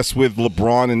success with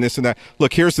LeBron and this and that.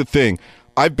 Look, here's the thing.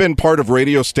 I've been part of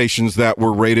radio stations that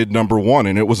were rated number 1,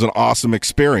 and it was an awesome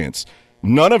experience.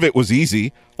 None of it was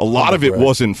easy. A lot of it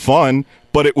wasn't fun,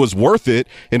 but it was worth it.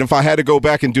 And if I had to go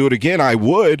back and do it again, I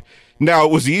would. Now,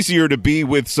 it was easier to be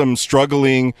with some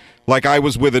struggling, like I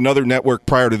was with another network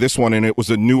prior to this one, and it was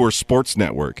a newer sports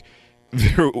network.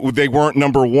 They weren't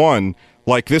number 1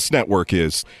 like this network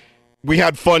is. We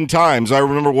had fun times. I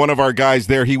remember one of our guys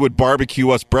there, he would barbecue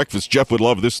us breakfast. Jeff would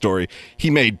love this story. He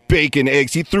made bacon,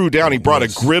 eggs. He threw down. He brought a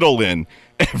griddle in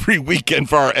every weekend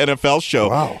for our NFL show.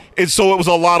 Wow. And so it was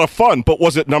a lot of fun. But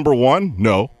was it number 1?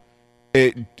 No.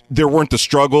 There weren't the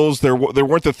struggles. There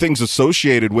weren't the things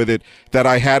associated with it that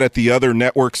I had at the other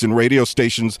networks and radio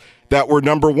stations that were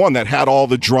number 1, that had all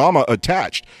the drama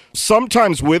attached.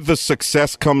 Sometimes with the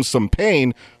success comes some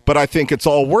pain, but I think it's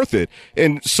all worth it.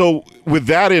 And so with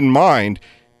that in mind,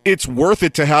 it's worth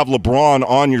it to have LeBron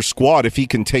on your squad if he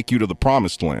can take you to the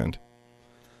promised land.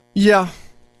 Yeah,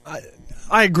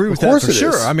 I agree with that for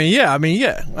sure. I mean, yeah.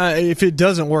 If it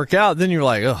doesn't work out, then you're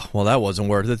like, oh, well, that wasn't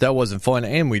worth it. That wasn't fun,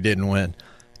 and we didn't win.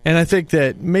 And I think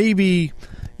that maybe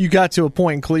you got to a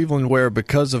point in Cleveland where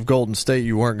because of Golden State,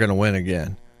 you weren't going to win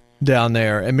again down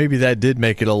there, and maybe that did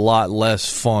make it a lot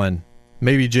less fun.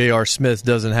 Maybe J.R. Smith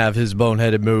doesn't have his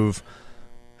boneheaded move.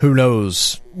 Who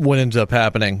knows what ends up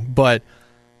happening. But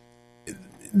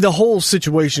the whole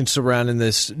situation surrounding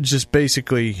this just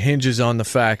basically hinges on the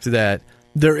fact that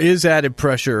there is added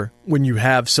pressure when you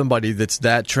have somebody that's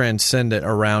that transcendent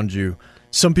around you.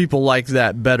 Some people like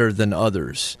that better than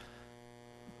others.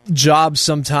 Jobs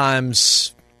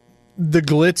sometimes, the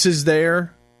glitz is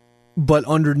there, but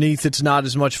underneath it's not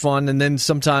as much fun, and then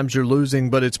sometimes you're losing,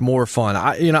 but it's more fun.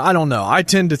 I don't know. I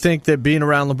tend to think that being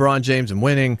around LeBron James and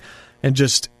winning and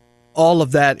just all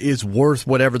of that is worth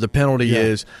whatever the penalty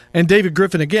is. And David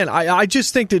Griffin, again, I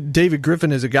just think that David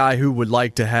Griffin is a guy who would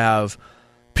like to have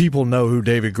people know who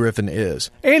David Griffin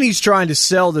is. And he's trying to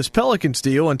sell this Pelicans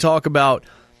deal and talk about,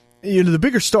 the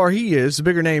bigger star he is, the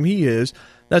bigger name he is,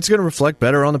 that's going to reflect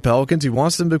better on the Pelicans. He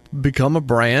wants them to become a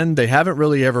brand. They haven't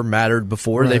really ever mattered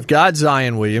before. Right. They've got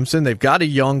Zion Williamson. They've got a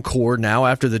young core now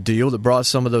after the deal that brought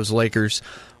some of those Lakers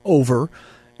over.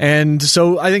 And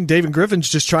so I think David Griffin's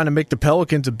just trying to make the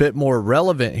Pelicans a bit more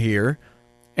relevant here.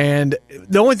 And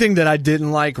the only thing that I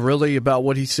didn't like really about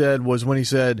what he said was when he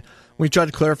tried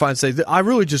to clarify and say, I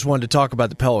really just wanted to talk about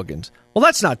the Pelicans. Well,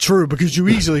 that's not true because you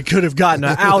easily could have gotten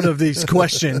out of these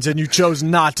questions and you chose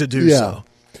not to do so.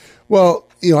 Well,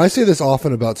 I say this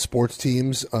often about sports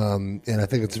teams, and I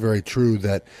think it's very true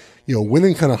that,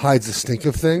 winning kind of hides the stink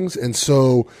of things. And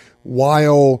so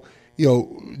while,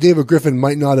 David Griffin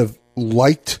might not have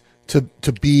liked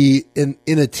to be in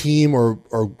a team or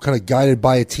kind of guided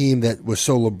by a team that was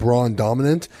so LeBron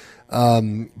dominant,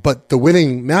 but the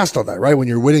winning masked all that, right? When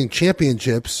you're winning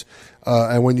championships,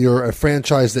 and when you're a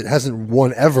franchise that hasn't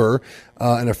won ever,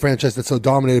 and a franchise that's so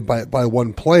dominated by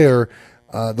one player,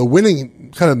 the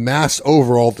winning kind of masks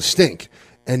over all the stink.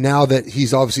 And now that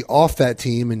he's obviously off that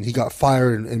team and he got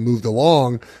fired and moved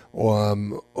along,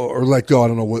 or let go, I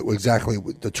don't know what exactly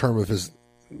the term of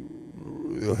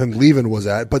him leaving was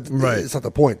at, but It's not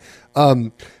the point.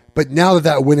 But now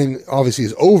that winning obviously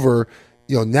is over,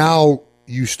 now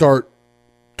you start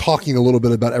talking a little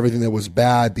bit about everything that was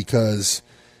bad because,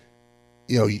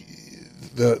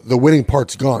 the winning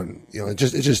part's gone.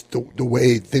 It's just the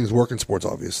way things work in sports,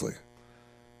 obviously.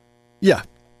 Yeah.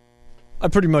 I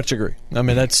pretty much agree. I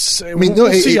mean, that's. I mean,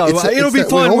 we'll see it'll be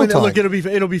fun when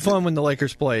it'll be fun when the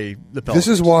Lakers play the Pelicans. This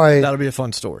is why that'll be a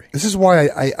fun story. This is why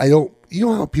I don't. You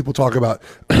know how people talk about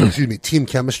excuse me, team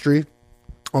chemistry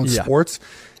on sports,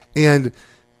 and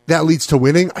that leads to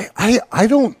winning. I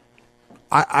don't.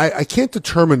 I can't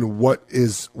determine what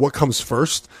comes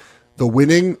first, the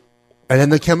winning, and then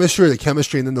the chemistry,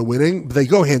 and then the winning. But they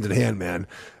go hand in hand, man.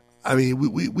 I mean,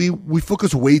 we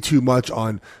focus way too much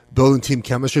on building team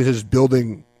chemistry, just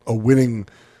building a winning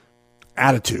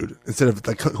attitude instead of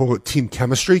like team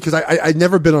chemistry. Because I'd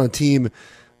never been on a team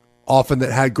often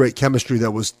that had great chemistry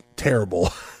that was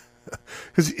terrible.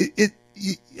 Because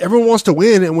everyone wants to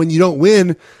win, and when you don't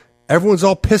win, everyone's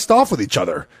all pissed off with each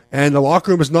other, and the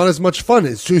locker room is not as much fun.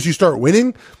 As soon as you start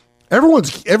winning, everyone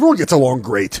gets along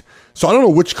great. So I don't know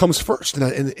which comes first in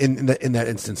that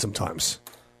instance sometimes.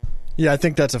 Yeah, I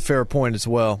think that's a fair point as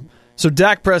well. So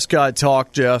Dak Prescott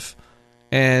talked, Jeff,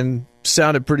 and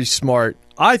sounded pretty smart.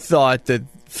 I thought that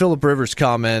Phillip Rivers'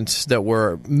 comments that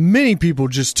were many people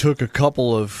just took a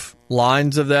couple of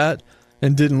lines of that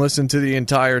and didn't listen to the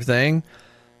entire thing.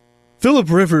 Phillip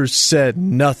Rivers said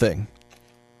nothing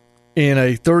in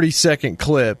a 30-second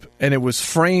clip, and it was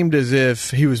framed as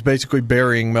if he was basically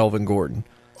burying Melvin Gordon.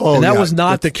 And that was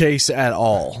not the case at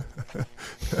all.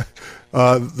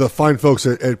 The fine folks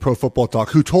at Pro Football Talk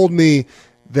who told me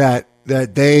that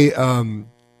they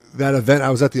that event, I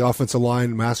was at the offensive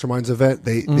line masterminds event,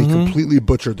 they completely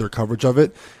butchered their coverage of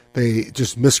it. They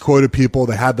just misquoted people.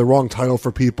 They had the wrong title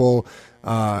for people,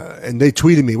 and they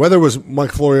tweeted me, whether it was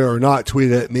Mike Florio or not,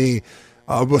 tweeted at me,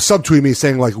 subtweeted me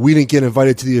saying like, we didn't get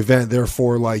invited to the event,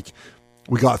 therefore like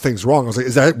we got things wrong. I was like,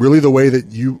 is that really the way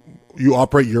that you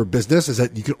operate your business? Is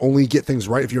that you can only get things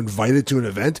right if you're invited to an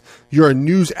event? You're a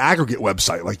news aggregate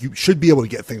website. Like, you should be able to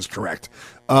get things correct.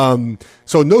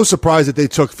 So no surprise that they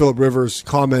took Phillip Rivers'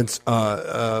 comments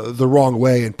the wrong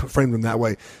way and framed them that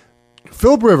way.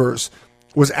 Phillip Rivers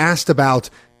was asked about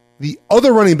the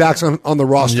other running backs on the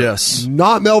roster, yes,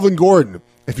 not Melvin Gordon.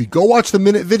 If you go watch the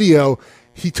minute video,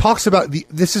 he talks about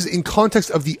this is in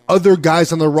context of the other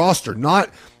guys on the roster, not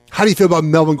how do you feel about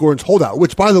Melvin Gordon's holdout,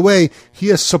 which, by the way, he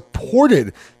has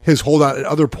supported his holdout at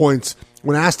other points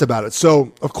when asked about it.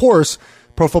 So, of course,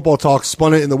 Pro Football Talk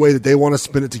spun it in the way that they want to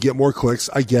spin it to get more clicks.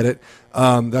 I get it.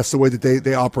 That's the way that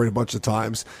they operate a bunch of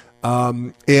times.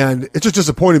 And it's just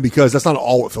disappointing because that's not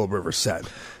all what Phillip Rivers said.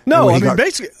 No, I mean,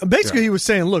 basically he was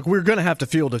saying, look, we're going to have to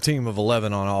field a team of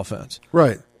 11 on offense.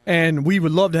 Right. And we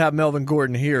would love to have Melvin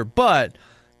Gordon here, but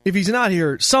if he's not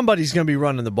here, somebody's going to be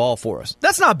running the ball for us.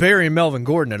 That's not burying Melvin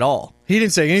Gordon at all. He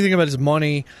didn't say anything about his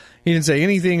money. He didn't say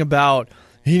anything about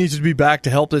he needs to be back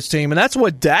to help this team. And that's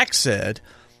what Dak said.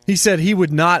 He said he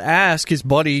would not ask his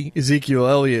buddy Ezekiel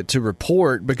Elliott to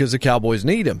report because the Cowboys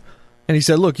need him. And he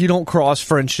said, look, you don't cross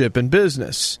friendship and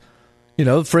business. You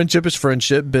know, friendship is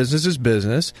friendship, business is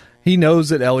business. He knows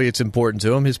that Elliott's important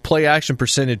to him. His play action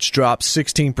percentage drops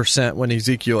 16% when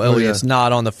Ezekiel Elliott's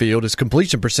not on the field. His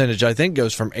completion percentage, I think,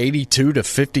 goes from 82 to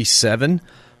 57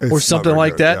 or something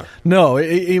like that. Yeah. No,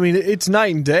 I mean, it's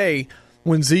night and day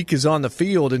when Zeke is on the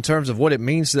field in terms of what it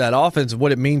means to that offense and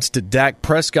what it means to Dak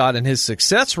Prescott and his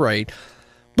success rate.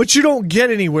 But you don't get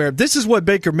anywhere. This is what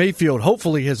Baker Mayfield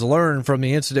hopefully has learned from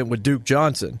the incident with Duke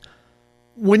Johnson.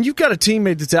 When you've got a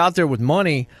teammate that's out there with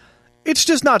money, it's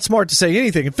just not smart to say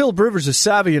anything. And Phillip Rivers is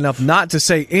savvy enough not to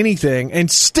say anything and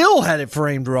still had it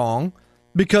framed wrong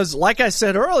because, like I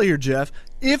said earlier, Jeff,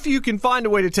 if you can find a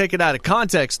way to take it out of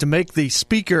context to make the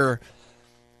speaker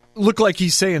look like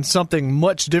he's saying something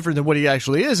much different than what he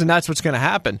actually is, and that's what's going to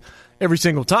happen every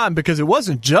single time because it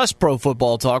wasn't just Pro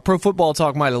Football Talk. Pro Football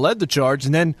Talk might have led the charge,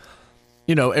 and then,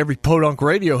 you know, every podunk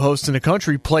radio host in the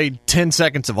country played 10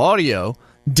 seconds of audio,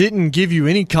 didn't give you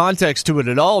any context to it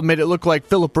at all, made it look like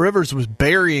Phillip Rivers was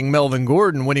burying Melvin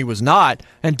Gordon when he was not.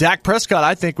 And Dak Prescott,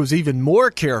 I think, was even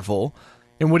more careful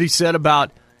in what he said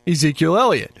about Ezekiel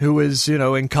Elliott, who is, you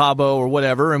know, in Cabo or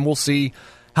whatever, and we'll see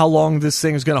how long this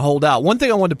thing is going to hold out. One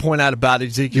thing I wanted to point out about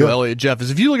Ezekiel Elliott, Jeff,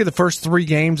 is if you look at the first 3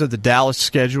 games of the Dallas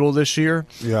schedule this year,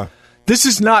 this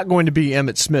is not going to be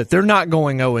Emmitt Smith. They're not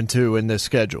going 0-2 in this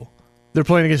schedule. They're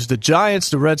playing against the Giants,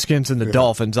 the Redskins, and the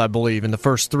Dolphins, I believe, in the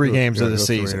first 3 games of the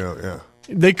season.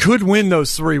 They could win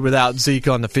those 3 without Zeke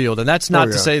on the field, and that's not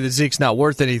to say that Zeke's not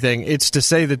worth anything. It's to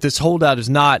say that this holdout is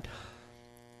not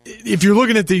 – if you're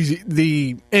looking at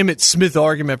the Emmitt Smith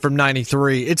argument from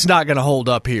 93, it's not going to hold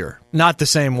up here. Not the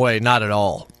same way, not at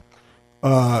all.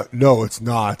 No, it's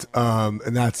not.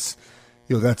 And that's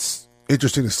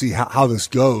interesting to see how this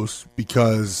goes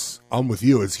because I'm with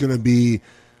you. It's going to be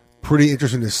 – pretty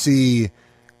interesting to see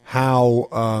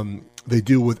how they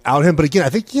do without him. But again, I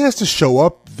think he has to show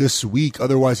up this week.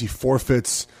 Otherwise, he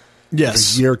forfeits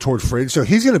Yes. a year toward free. So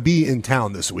he's going to be in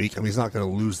town this week. I mean, he's not going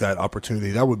to lose that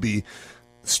opportunity. That would be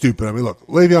stupid. I mean, look,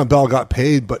 Le'Veon Bell got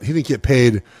paid, but he didn't get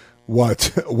paid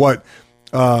what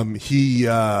he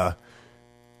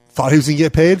thought he was going to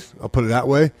get paid. I'll put it that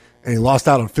way. And he lost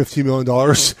out on $15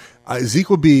 million. Zeke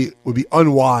would be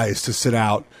unwise to sit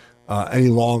out any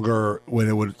longer when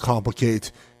it would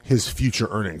complicate his future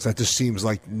earnings. That just seems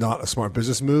like not a smart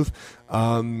business move.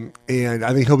 And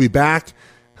I think he'll be back.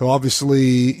 He'll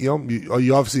obviously,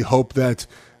 you obviously hope that,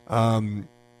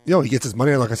 he gets his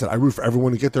money. Like I said, I root for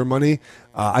everyone to get their money.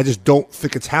 I just don't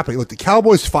think it's happening. Look, the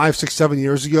Cowboys 5, 6, 7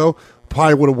 years ago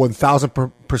probably would have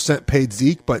 1,000% paid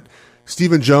Zeke, but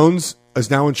Stephen Jones is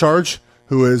now in charge,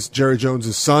 who is Jerry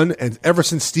Jones' son. And ever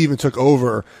since Stephen took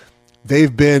over,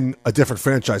 they've been a different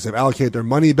franchise. They've allocated their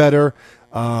money better.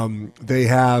 They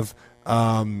have,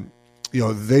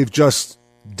 they've just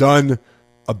done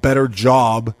a better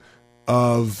job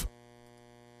of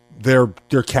their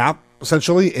cap,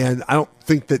 essentially. And I don't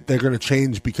think that they're going to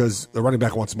change because the running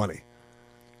back wants money.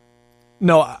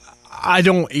 No, I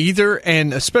don't either.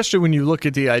 And especially when you look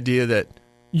at the idea that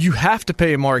you have to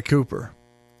pay Amari Cooper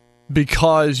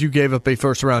because you gave up a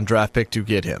first-round draft pick to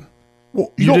get him.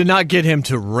 Well, you did not get him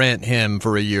to rent him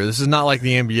for a year. This is not like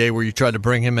the NBA where you tried to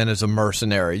bring him in as a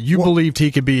mercenary. You believed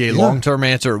he could be a long-term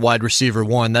answer at wide receiver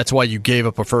 1. That's why you gave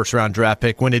up a first-round draft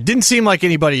pick when it didn't seem like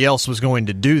anybody else was going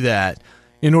to do that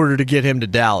in order to get him to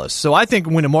Dallas. So I think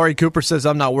when Amari Cooper says,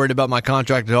 I'm not worried about my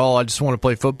contract at all, I just want to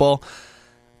play football,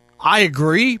 I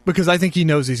agree because I think he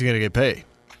knows he's going to get paid.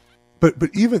 But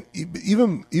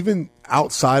even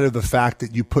outside of the fact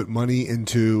that you put money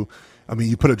into, I mean,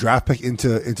 you put a draft pick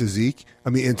into Zeke, I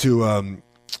mean, into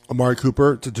Amari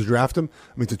Cooper to draft him,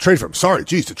 I mean, to trade for him. Sorry,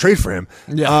 to trade for him.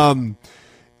 Yeah.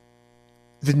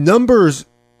 The numbers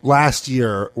last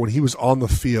year when he was on the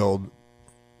field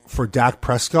for Dak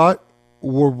Prescott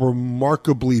were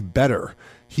remarkably better.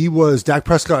 He was Dak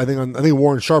Prescott. I think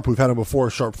Warren Sharp, who've had him before,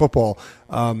 Sharp Football,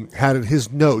 had in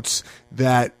his notes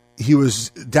that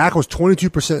Dak was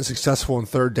 22% successful in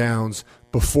third downs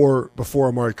before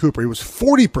Amari Cooper. He was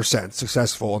 40%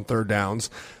 successful on third downs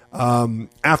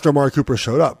after Amari Cooper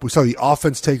showed up. We saw the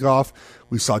offense take off.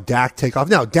 We saw Dak take off.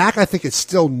 Now, Dak, I think, is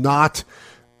still not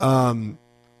quote,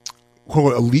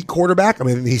 elite quarterback. I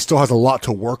mean, he still has a lot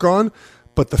to work on.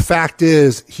 But the fact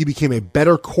is, he became a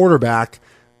better quarterback,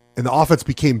 and the offense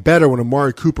became better when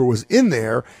Amari Cooper was in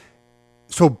there.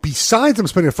 So besides them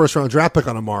spending a first-round draft pick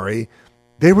on Amari,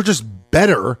 they were just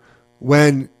better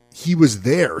when he was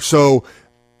there. So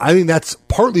I think that's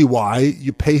partly why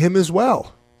you pay him as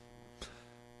well.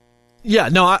 Yeah,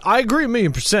 no, I agree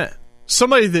 1,000,000%.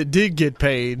 Somebody that did get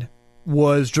paid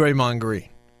was Draymond Green.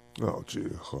 Oh, gee.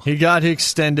 He got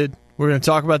extended. We're going to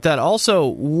talk about that. Also,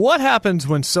 what happens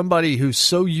when somebody who's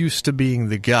so used to being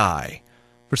the guy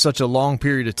for such a long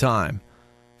period of time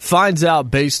finds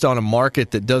out based on a market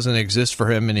that doesn't exist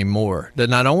for him anymore, that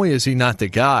not only is he not the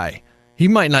guy, he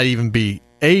might not even be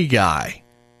a guy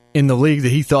in the league that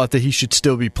he thought that he should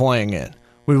still be playing in.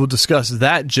 We will discuss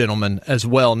that gentleman as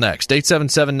well next.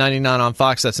 877-99 on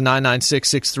Fox. That's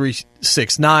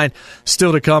 996-6369.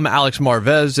 Still to come, Alex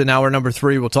Marvez in hour number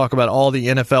 3. We'll talk about all the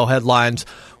NFL headlines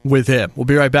with him. We'll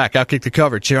be right back. Outkick the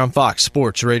coverage here on Fox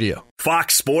Sports Radio.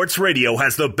 Fox Sports Radio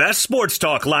has the best sports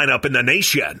talk lineup in the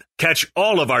nation. Catch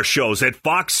all of our shows at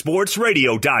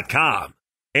foxsportsradio.com.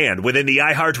 And within the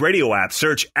iHeartRadio app,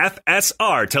 search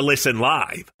FSR to listen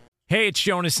live. Hey, it's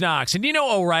Jonas Knox, and you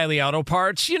know O'Reilly Auto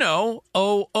Parts. You know,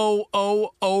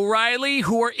 O'Reilly,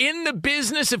 who are in the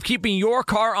business of keeping your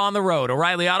car on the road.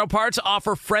 O'Reilly Auto Parts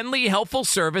offer friendly, helpful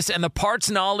service and the parts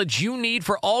knowledge you need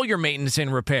for all your maintenance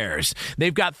and repairs.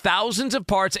 They've got thousands of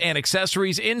parts and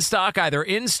accessories in stock, either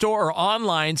in-store or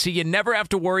online, so you never have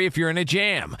to worry if you're in a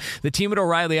jam. The team at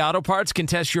O'Reilly Auto Parts can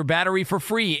test your battery for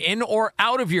free in or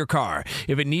out of your car.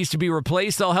 If it needs to be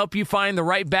replaced, they'll help you find the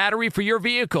right battery for your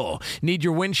vehicle. Need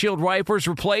your windshield wipers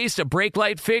replaced, a brake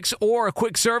light fix, or a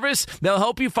quick service? They'll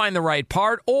help you find the right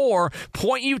part or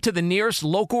point you to the nearest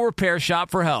local repair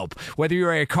shop for help. Whether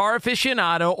you're a car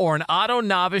aficionado or an auto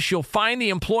novice, you'll find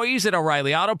the employees at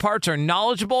O'Reilly Auto Parts are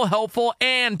knowledgeable, helpful,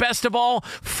 and best of all,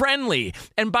 friendly.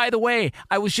 And by the way,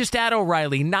 I was just at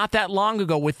O'Reilly not that long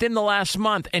ago, within the last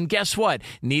month, and guess what?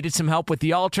 Needed some help with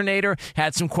the alternator,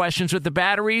 had some questions with the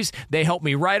batteries. They helped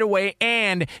me right away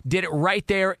and did it right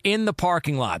there in the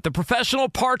parking lot. The professional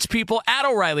parts people at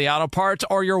O'Reilly Auto Parts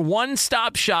are your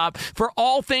one-stop shop for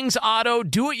all things auto,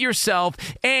 do-it-yourself,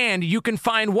 and you can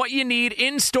find what you need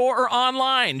in-store or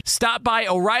online. Stop by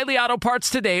O'Reilly Auto Parts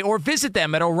today or visit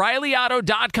them at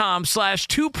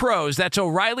O'ReillyAuto.com/2pros. That's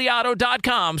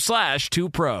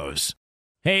O'ReillyAuto.com/2pros.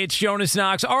 Hey, it's Jonas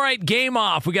Knox. All right, game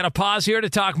off. We got to pause here to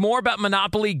talk more about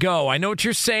Monopoly Go. I know what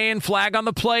you're saying, flag on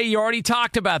the play. You already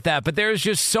talked about that, but there's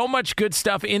just so much good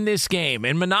stuff in this game.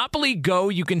 In Monopoly Go,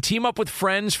 you can team up with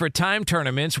friends for time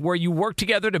tournaments where you work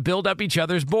together to build up each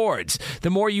other's boards.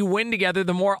 The more you win together,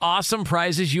 the more awesome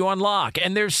prizes you unlock.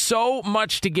 And there's so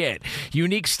much to get.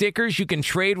 Unique stickers you can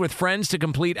trade with friends to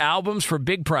complete albums for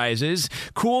big prizes.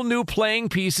 Cool new playing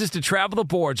pieces to travel the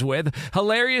boards with.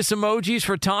 Hilarious emojis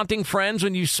for taunting friends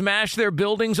when you smash their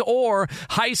buildings or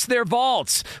heist their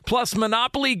vaults. Plus,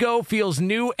 Monopoly Go feels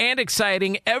new and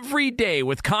exciting every day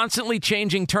with constantly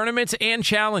changing tournaments and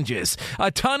challenges.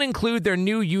 A ton include their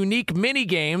new unique mini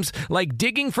games like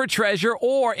digging for treasure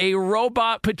or a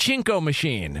robot pachinko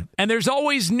machine. And there's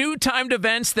always new timed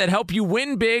events that help you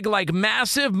win big, like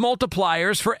massive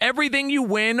multipliers for everything you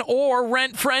win or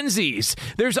rent frenzies.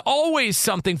 There's always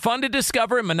something fun to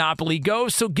discover in Monopoly Go,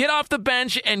 so get off the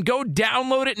bench and go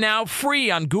download it now free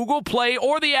on Google Play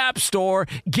or the App Store.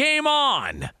 Game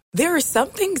on! There are some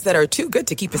things that are too good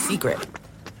to keep a secret.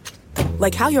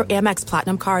 Like how your Amex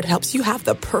Platinum card helps you have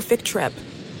the perfect trip.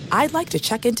 I'd like to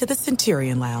check into the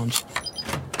Centurion Lounge.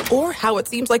 Or how it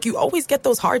seems like you always get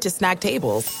those hard-to-snag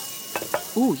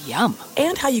tables. Ooh, yum.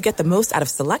 And how you get the most out of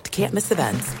select can't-miss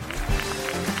events.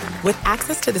 With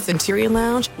access to the Centurion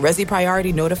Lounge, Resi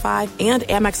Priority Notified, and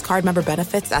Amex card member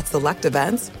benefits at select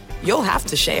events, you'll have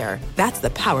to share. That's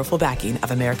the powerful backing of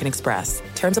American Express.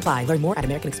 Terms apply. Learn more at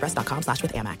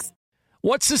americanexpress.com/withAmex.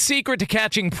 What's the secret to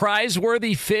catching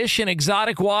prize-worthy fish in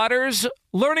exotic waters?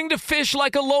 Learning to fish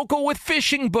like a local with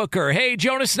Fishing Booker. Hey,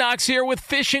 Jonas Knox here with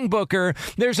Fishing Booker.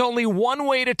 There's only one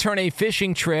way to turn a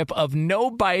fishing trip of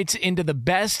no bites into the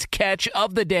best catch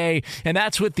of the day, and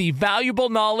that's with the valuable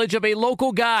knowledge of a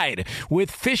local guide.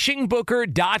 With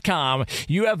FishingBooker.com,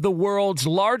 you have the world's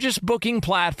largest booking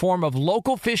platform of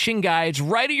local fishing guides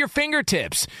right at your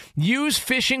fingertips. Use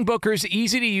Fishing Booker's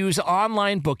easy-to-use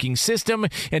online booking system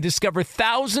and discover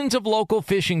thousands of local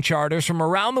fishing charters from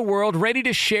around the world ready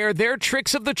to share their tricks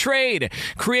of the trade.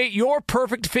 Create your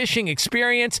perfect fishing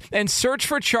experience and search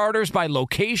for charters by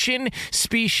location,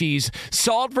 species,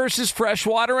 salt versus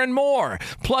freshwater, and more.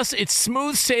 Plus, it's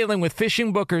smooth sailing with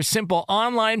Fishing Booker's simple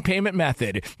online payment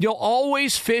method. You'll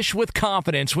always fish with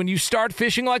confidence when you start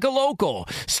fishing like a local.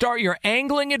 Start your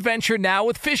angling adventure now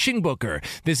with Fishing Booker.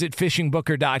 Visit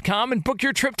FishingBooker.com and book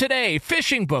your trip today.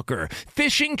 Fishing Booker.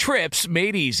 Fishing trips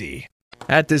made easy.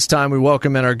 At this time, we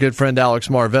welcome in our good friend Alex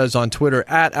Marvez on Twitter,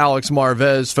 at Alex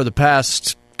Marvez. For the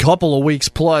past couple of weeks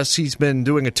plus, he's been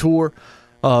doing a tour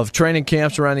of training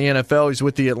camps around the NFL. He's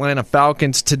with the Atlanta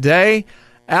Falcons. Today,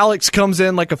 Alex comes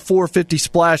in like a 450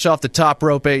 splash off the top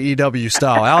rope AEW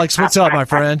style. Alex, what's up, my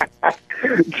friend?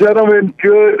 Gentlemen,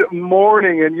 good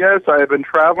morning. And yes, I have been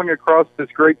traveling across this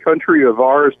great country of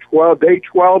ours, day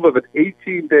 12 of an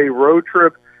 18-day road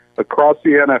trip across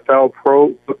the NFL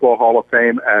Pro Football Hall of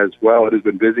Fame as well. It has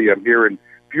been busy. I'm here in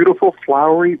beautiful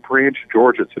Flowery Branch,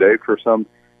 Georgia today for some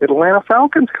Atlanta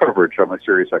Falcons coverage on my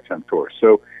SiriusXM tour.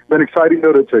 So been exciting,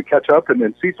 though, to catch up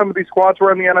and see some of these squads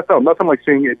around the NFL. Nothing like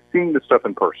seeing this stuff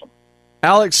in person.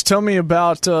 Alex, tell me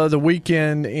about the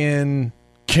weekend in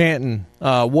Canton.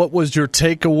 What was your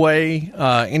takeaway?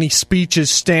 Any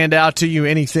speeches stand out to you?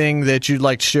 Anything that you'd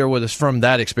like to share with us from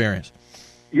that experience?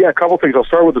 Yeah, a couple things. I'll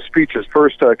start with the speeches.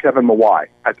 First, Kevin Mawai.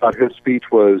 I thought his speech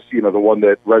was, the one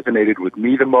that resonated with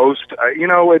me the most.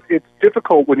 It's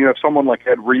difficult when you have someone like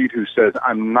Ed Reed who says,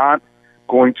 I'm not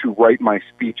going to write my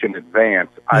speech in advance.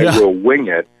 I will wing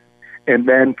it, and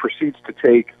then proceeds to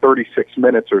take 36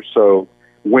 minutes or so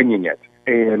winging it.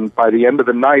 And by the end of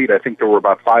the night, I think there were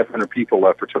about 500 people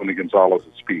left for Tony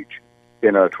Gonzalez's speech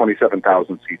in a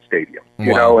 27,000-seat stadium.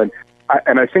 Wow.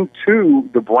 And I think, too,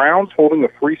 the Browns holding a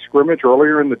free scrimmage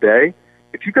earlier in the day,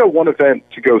 if you got one event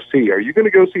to go see, are you going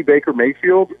to go see Baker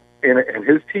Mayfield and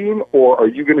his team, or are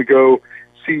you going to go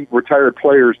see retired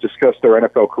players discuss their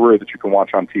NFL career that you can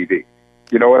watch on TV?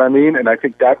 You know what I mean? And I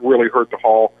think that really hurt the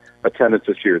Hall attendance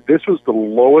this year. This was the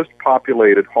lowest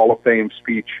populated Hall of Fame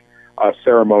speech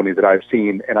ceremony that I've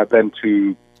seen, and I've been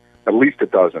to at least a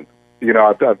dozen.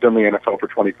 I've done the NFL for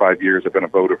 25 years. I've been a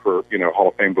voter for, Hall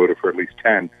of Fame voter for at least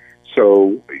 10.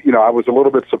 So, I was a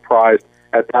little bit surprised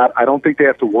at that. I don't think they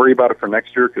have to worry about it for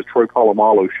next year because Troy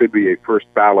Polamalu should be a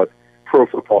first ballot Pro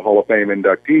Football Hall of Fame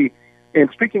inductee. And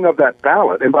speaking of that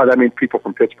ballot, and by that means people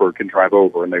from Pittsburgh can drive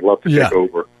over and they love to take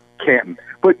over Canton.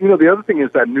 But, the other thing is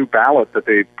that new ballot that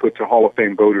they put to Hall of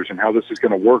Fame voters and how this is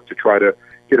going to work to try to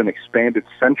get an expanded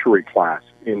century class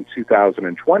in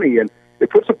 2020. And it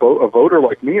puts a voter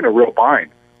like me in a real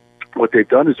bind. What they've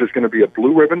done is there's going to be a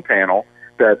blue ribbon panel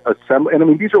that assemble,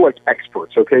 and these are like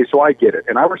experts, okay, so I get it,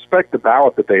 and I respect the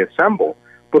ballot that they assemble,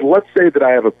 But let's say that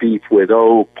I have a beef with,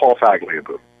 Paul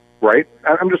Tagliabue, right?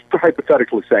 I'm just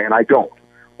hypothetically saying I don't.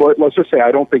 But let's just say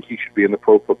I don't think he should be in the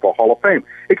Pro Football Hall of Fame.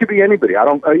 It could be anybody. I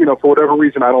don't, for whatever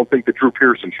reason, I don't think that Drew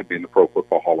Pearson should be in the Pro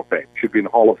Football Hall of Fame. Should be in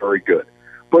the Hall of Very Good.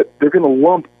 But they're going to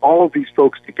lump all of these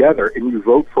folks together, and you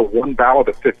vote for one ballot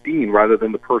of 15 rather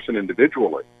than the person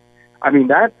individually. I mean,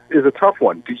 that is a tough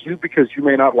one. Do you, because you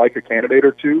may not like a candidate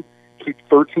or two, keep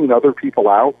 13 other people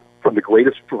out from the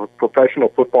greatest professional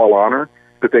football honor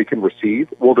that they can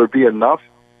receive? Will there be enough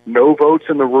no votes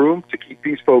in the room to keep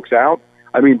these folks out?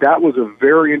 I mean, that was a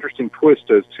very interesting twist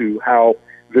as to how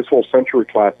this whole Century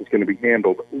class is going to be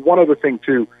handled. One other thing,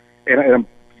 too, and I'm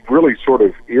really sort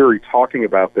of eerie talking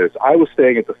about this, I was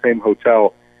staying at the same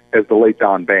hotel as the late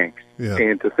Don Banks. Yeah.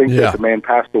 And to think that the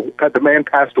man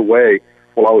passed away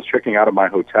while I was checking out of my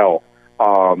hotel,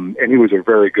 and he was a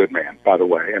very good man, by the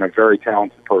way, and a very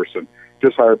talented person.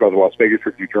 Just hired by the Las Vegas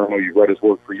Review-Journal. You've read his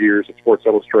work for years at Sports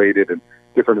Illustrated and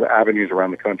different avenues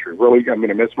around the country. Really, I'm going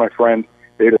to miss my friend.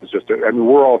 It is just,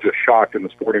 we're all just shocked in the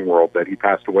sporting world that he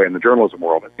passed away, in the journalism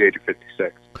world at the age of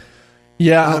 56.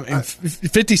 Yeah,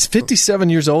 57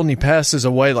 years old and he passes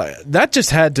away. Like that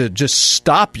just had to just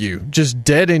stop you, just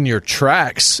dead in your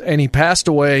tracks. And he passed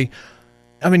away.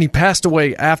 I mean, he passed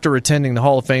away after attending the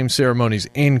Hall of Fame ceremonies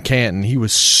in Canton. He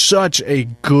was such a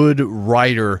good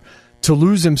writer. To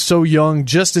lose him so young,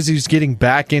 just as he's getting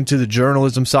back into the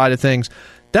journalism side of things,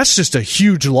 that's just a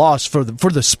huge loss for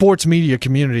the sports media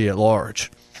community at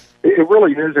large. It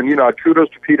really is, and kudos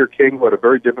to Peter King, who had a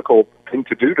very difficult thing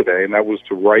to do today, and that was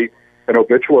to write an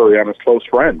obituary on his close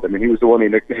friend. I mean, he was the one who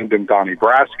nicknamed him Donnie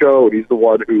Brasco, and he's the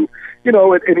one who,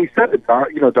 and he said that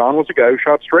Don was a guy who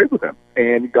shot straight with him,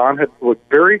 and Don had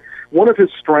looked one of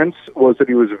his strengths was that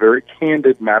he was a very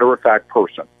candid, matter-of-fact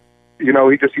person. He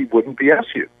wouldn't BS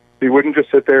you. He wouldn't just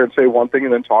sit there and say one thing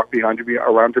and then talk behind you,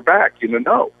 around your back.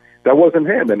 No, that wasn't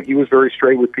him. And he was very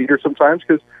straight with Peter sometimes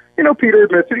because, Peter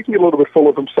admits that he can get a little bit full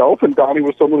of himself, and Donnie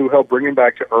was someone who helped bring him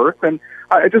back to earth. And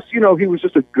I just, he was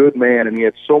just a good man, and he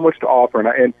had so much to offer.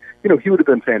 And he would have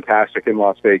been fantastic in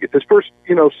Las Vegas. His first,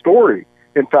 story,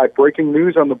 in fact, breaking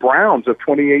news on the Browns of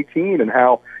 2018 and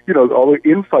how, all the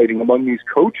infighting among these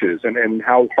coaches and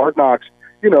how Hard Knocks,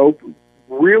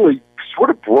 really sort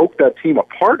of broke that team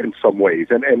apart in some ways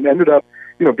and ended up,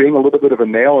 being a little bit of a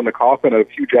nail in the coffin of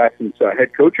Hugh Jackson's head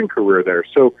coaching career there.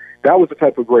 So that was the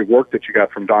type of great work that you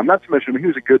got from Don. Not to mention, he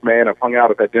was a good man. I've hung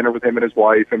out at that dinner with him and his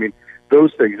wife. I mean,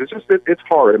 those things. It's just, it's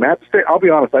hard. I'll be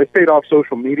honest, I stayed off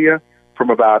social media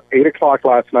from about 8 o'clock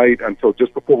last night until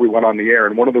just before we went on the air.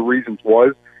 And one of the reasons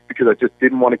was because I just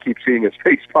didn't want to keep seeing his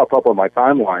face pop up on my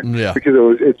timeline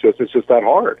because it's just that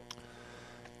hard.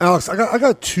 Alex, I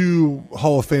got two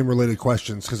Hall of Fame related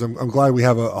questions because I'm glad we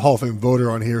have a Hall of Fame voter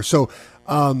on here. So,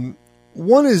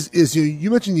 one is you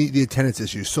mentioned the attendance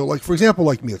issue. So, like for example,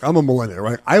 like me, I'm a millennial,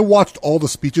 right? I watched all the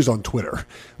speeches on Twitter.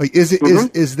 Like,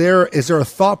 is there a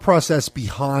thought process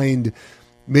behind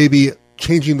maybe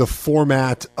changing the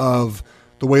format of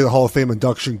the way the Hall of Fame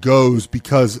induction goes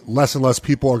because less and less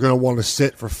people are going to want to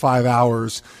sit for 5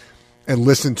 hours and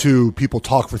listen to people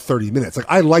talk for 30 minutes. Like,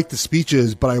 I like the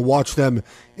speeches, but I watch them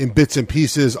in bits and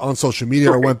pieces on social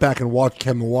media. I went back and watched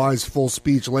Kevin Wise' full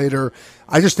speech later.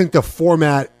 I just think the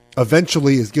format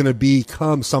eventually is going to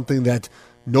become something that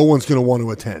no one's going to want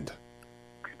to attend.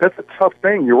 That's a tough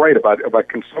thing. You're right about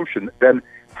consumption. Then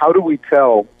how do we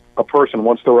tell a person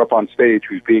once they're up on stage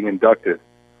who's being inducted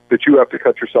that you have to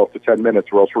cut yourself to 10 minutes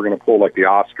or else we're going to pull like the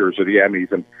Oscars or the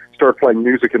Emmys and start playing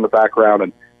music in the background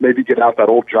and maybe get out that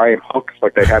old giant hook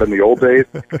like they had in the old days,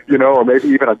 or maybe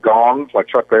even a gong like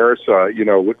Chuck Barris,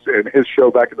 in his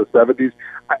show back in the 70s.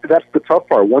 That's the tough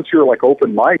part. Once you're like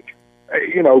open mic,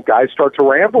 guys start to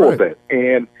ramble a bit,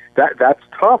 and that's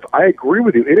tough. I agree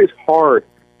with you. It is hard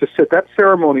to sit. That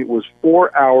ceremony was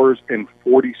 4 hours and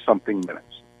 40-something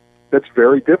minutes. That's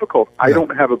very difficult. Yeah. I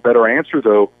don't have a better answer,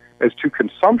 though, as to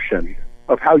consumption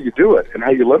of how you do it and how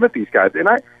you limit these guys. And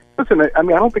I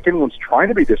don't think anyone's trying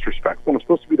to be disrespectful. It's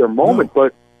supposed to be their moment,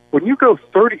 but when you go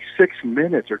 36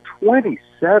 minutes or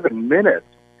 27 minutes,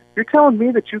 you're telling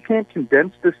me that you can't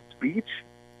condense this speech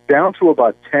down to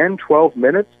about 10, 12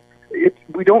 minutes?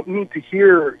 We don't need to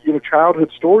hear,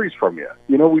 childhood stories from you.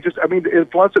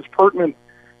 Unless it's pertinent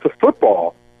to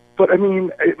football. But,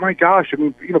 my gosh,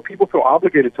 people feel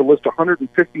obligated to list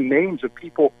 150 names of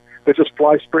people that just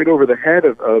fly straight over the head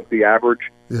of the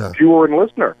average viewer and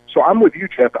listener. So I'm with you,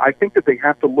 Jeff. I think that they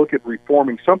have to look at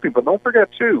reforming something. But don't forget,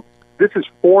 too, this is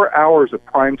 4 hours of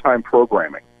primetime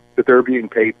programming that they're being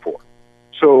paid for.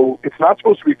 So it's not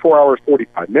supposed to be 4 hours,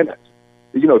 45 minutes.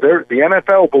 The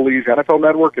NFL believes, NFL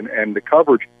Network and the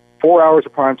coverage, 4 hours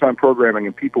of primetime programming,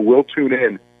 and people will tune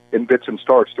in in bits and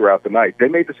starts throughout the night. They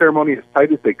made the ceremony as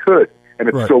tight as they could, and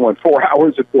it still went 4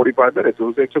 hours and 45 minutes.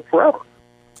 It took forever.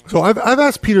 So I've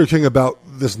asked Peter King about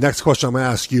this next question I'm going to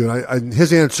ask you, and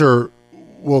his answer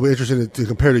will be interesting to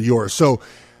compare to yours. So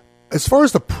as far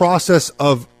as the process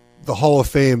of the Hall of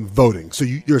Fame voting, so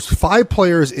there's 5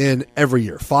 players in every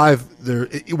year, 5 there,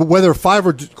 whether 5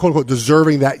 are quote unquote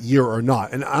deserving that year or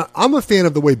not. And I'm a fan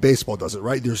of the way baseball does it,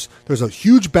 right? There's a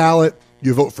huge ballot.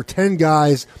 You vote for 10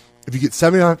 guys. If you get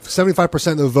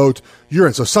 75% of the vote, you're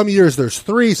in. So some years there's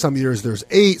 3, some years there's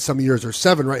 8, some years there's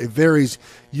 7, right? It varies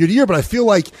year to year, but I feel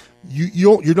like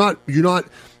you're not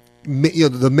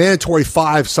the mandatory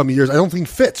 5 some years I don't think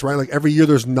fits, right? Like every year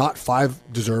there's not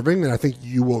 5 deserving, and I think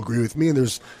you will agree with me. And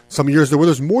there's some years where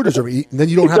there's more deserving, and then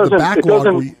you don't have the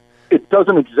backlog. It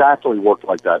doesn't exactly work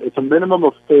like that. It's a minimum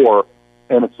of 4,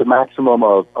 and it's a maximum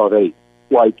of 8.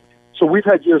 So we've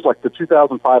had years like the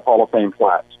 2005 Hall of Fame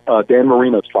class, Dan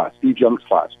Marino's class, Steve Young's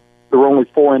class. There were only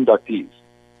 4 inductees.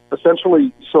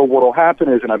 Essentially, so what will happen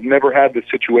is, and I've never had this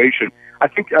situation, I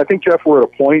think Jeff, we're at a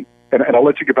point, and I'll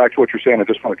let you get back to what you're saying, I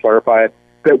just want to clarify it,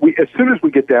 that as soon as we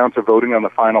get down to voting on the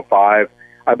final 5,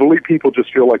 I believe people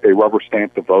just feel like they rubber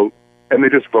stamp the vote, and they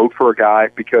just vote for a guy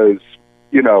because,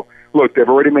 look, they've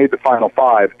already made the final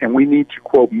 5, and we need to,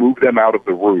 quote, move them out of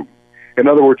the room. In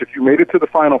other words, if you made it to the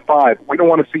final 5, we don't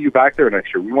want to see you back there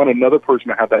next year. We want another person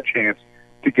to have that chance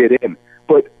to get in.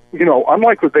 But,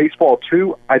 unlike with baseball,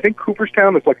 too, I think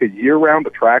Cooperstown is like a year-round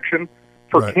attraction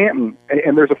for Canton,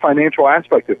 and there's a financial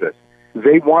aspect of this.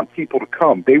 They want people to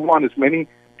come. They want as many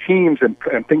teams and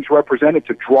things represented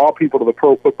to draw people to the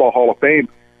Pro Football Hall of Fame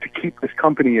to keep this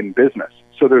company in business.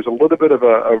 So there's a little bit of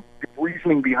a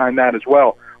reasoning behind that as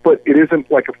well. But it isn't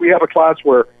like if we have a class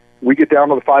where we get down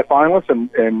to the 5 finalists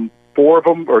and 4 of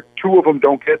them or 2 of them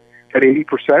don't get at 80%,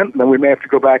 and then we may have to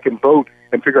go back and vote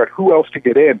and figure out who else to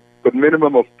get in, but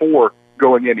minimum of 4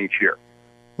 going in each year.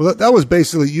 Well, that was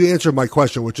basically, you answered my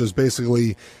question, which is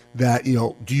basically that,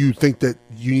 do you think that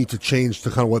you need to change to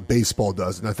kind of what baseball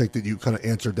does? And I think that you kind of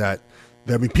answered that.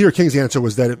 I mean, Peter King's answer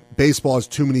was that baseball gets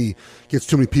too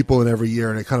many people in every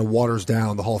year, and it kind of waters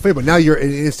down the Hall of Fame. But now you're in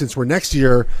an instance where next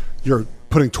year you're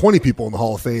putting 20 people in the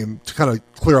Hall of Fame to kind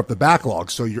of clear up the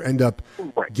backlog. So you end up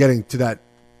getting to that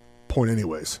point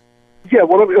anyways. Yeah,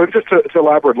 well, just to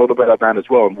elaborate a little bit on that as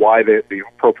well, and why the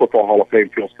Pro Football Hall of Fame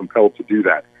feels compelled to do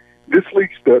that. This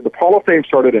league, the Hall of Fame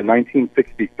started in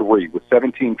 1963 with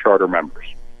 17 charter members.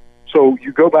 So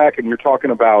you go back and you're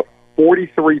talking about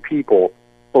 43 people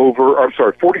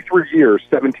 43 years,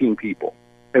 17 people.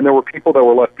 And there were people that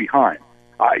were left behind.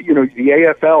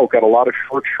 The AFL got a lot of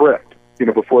short shrift,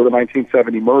 before the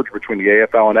 1970 merger between the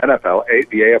AFL and NFL.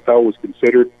 The AFL was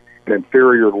considered an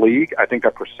inferior league. I think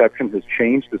that perception has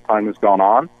changed as time has gone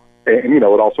on. And it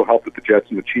also helped that the Jets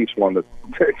and the Chiefs won the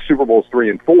Super Bowls 3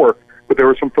 and 4. But there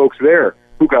were some folks there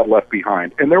who got left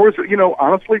behind. And there was,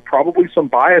 honestly, probably some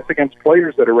bias against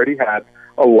players that already had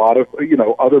a lot of,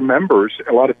 other members,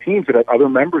 a lot of teams that had other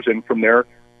members in from their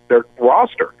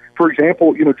roster. For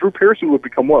example, Drew Pearson would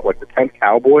become like the 10th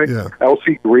Cowboy,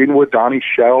 L.C. Greenwood, Donnie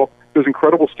Shell, those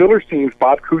incredible Steelers teams,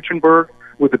 Bob Kuechenberg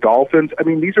with the Dolphins. I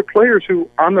mean, these are players who,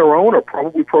 on their own, are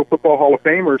probably Pro Football Hall of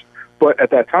Famers, but at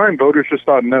that time, voters just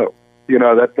thought, no,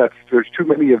 there's too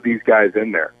many of these guys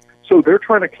in there. So they're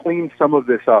trying to clean some of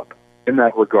this up in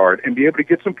that regard and be able to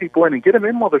get some people in and get them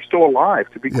in while they're still alive,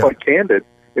 to be quite candid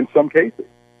in some cases.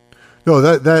 No,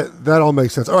 that all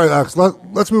makes sense. All right, Alex,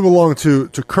 let's move along to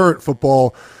current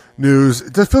football news.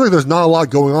 It does feel like there's not a lot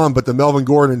going on, but the Melvin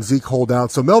Gordon and Zeke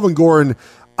holdout. So Melvin Gordon,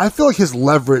 I feel like his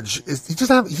leverage is he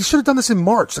should have done this in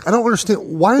March. Like, I don't understand,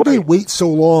 why did they wait so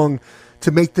long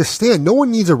to make this stand? No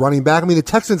one needs a running back. I mean, the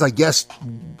Texans, I guess,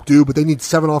 do, but they need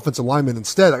 7 offensive linemen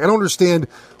instead. Like, I don't understand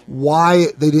why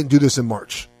they didn't do this in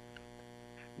March.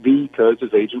 Because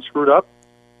his agent screwed up.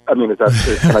 I mean,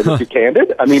 can I just be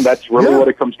candid? I mean, that's really what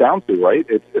it comes down to, right?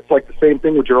 It's like the same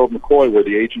thing with Gerald McCoy, where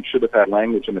the agent should have had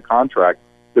language in the contract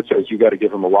that says you got to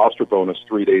give him a roster bonus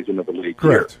 3 days into the league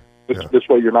year. This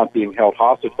way you're not being held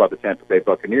hostage by the Tampa Bay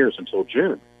Buccaneers until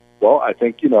June. Well, I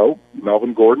think,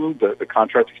 Melvin Gordon, the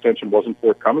contract extension wasn't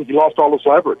forthcoming. He lost all his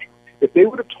leverage. If they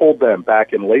would have told them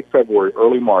back in late February,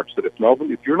 early March, that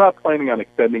if you're not planning on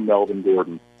extending Melvin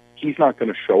Gordon, he's not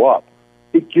going to show up,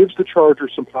 it gives the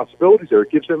Chargers some possibilities there. It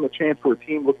gives them a chance for a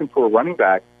team looking for a running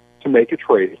back to make a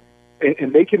trade,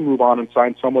 and they can move on and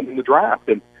sign someone in the draft.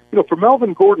 And, for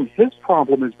Melvin Gordon, his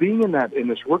problem is being in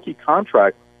this rookie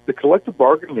contract, the collective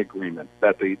bargaining agreement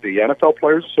that the NFL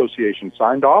Players Association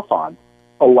signed off on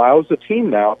allows the team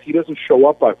now, if he doesn't show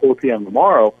up by 4 p.m.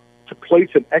 tomorrow, to place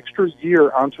an extra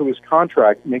year onto his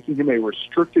contract, making him a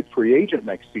restricted free agent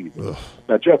next season.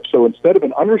 Now, Jeff, so instead of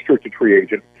an unrestricted free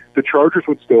agent, the Chargers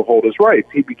would still hold his rights.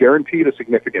 He'd be guaranteed a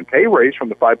significant pay raise from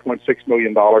the $5.6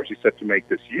 million he's set to make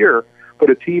this year, but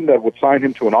a team that would sign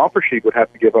him to an offer sheet would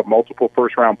have to give up multiple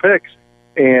first-round picks,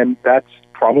 and that's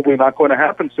probably not going to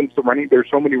happen since there's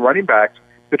so many running backs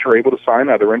that you're able to sign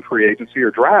either in free agency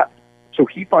or draft. So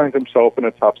he finds himself in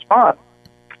a tough spot.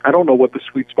 I don't know what the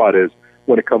sweet spot is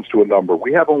when it comes to a number.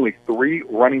 We have only 3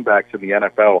 running backs in the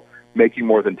NFL making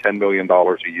more than $10 million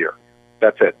a year.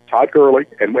 That's it. Todd Gurley,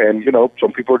 and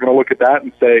some people are going to look at that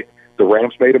and say the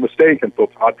Rams made a mistake until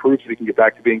Todd proves that he can get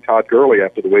back to being Todd Gurley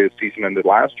after the way his season ended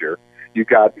last year. You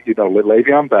got,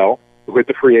 Le'Veon Bell, who hit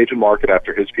the free agent market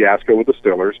after his fiasco with the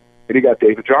Steelers, and you got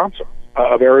David Johnson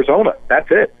of Arizona. That's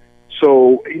it.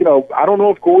 So, I don't know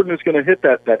if Gordon is going to hit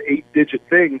that 8-digit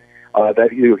thing that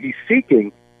he's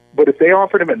seeking, but if they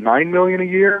offered him at $9 million a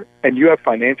year and you have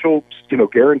financial,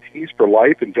 guarantees for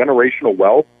life and generational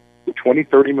wealth, with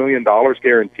 $20-30 million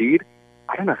guaranteed,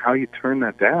 I don't know how you turn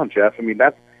that down, Jeff. I mean,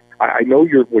 I know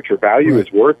what your value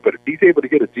is worth, but if he's able to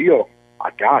get a deal,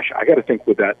 I got to think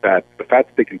with that the fact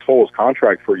that they can toll his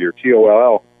contract for your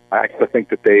TOLL, I got to think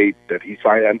that he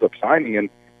ends up signing, and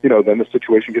then the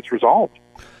situation gets resolved.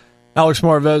 Alex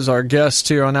Marvez, our guest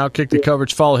here on Outkick the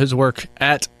Coverage. Follow his work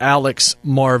at Alex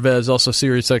Marvez, also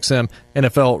SiriusXM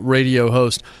NFL radio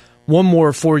host. One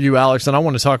more for you, Alex, and I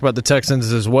want to talk about the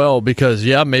Texans as well because,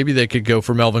 maybe they could go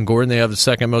for Melvin Gordon. They have the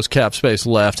second most cap space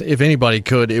left. If anybody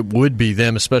could, it would be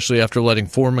them, especially after letting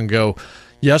Foreman go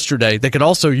yesterday. They could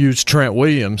also use Trent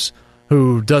Williams,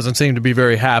 who doesn't seem to be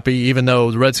very happy, even though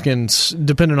the Redskins,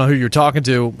 depending on who you're talking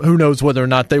to, who knows whether or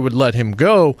not they would let him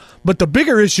go. But the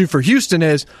bigger issue for Houston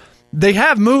is they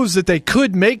have moves that they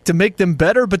could make to make them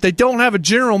better, but they don't have a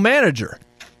general manager.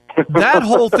 That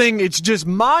whole thing, it's just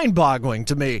mind-boggling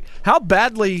to me. How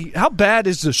bad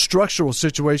is the structural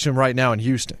situation right now in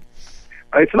Houston?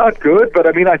 It's not good, but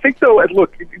I think though,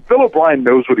 look, Bill O'Brien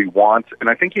knows what he wants, and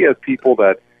I think he has people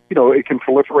that, it can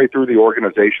proliferate through the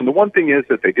organization. The one thing is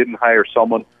that they didn't hire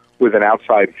someone with an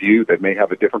outside view that may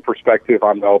have a different perspective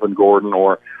on Melvin Gordon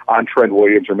or on Trent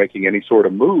Williams or making any sort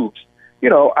of moves.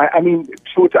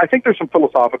 I think there's some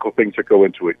philosophical things that go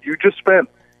into it. You just spent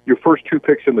your first 2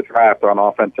 picks in the draft on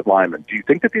offensive linemen. Do you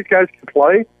think that these guys can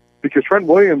play? Because Trent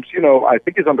Williams, I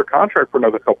think is under contract for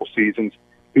another couple seasons.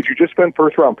 Did you just spend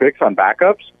first-round picks on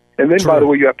backups? And then, by the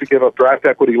way, you have to give up draft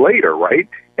equity later, right?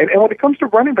 And when it comes to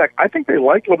running back, I think they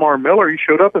like Lamar Miller. He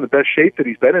showed up in the best shape that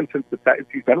he's been in since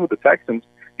he's been with the Texans.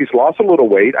 He's lost a little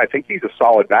weight. I think he's a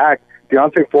solid back.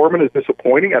 D'Onta Foreman is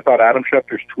disappointing. I thought Adam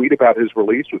Schefter's tweet about his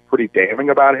release was pretty damning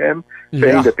about him,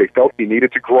 saying that they felt he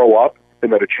needed to grow up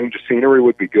and that a change of scenery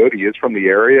would be good. He is from the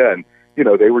area, and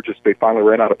they finally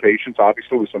ran out of patience,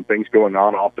 obviously, with some things going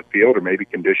on off the field or maybe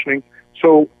conditioning.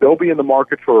 So they'll be in the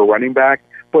market for a running back.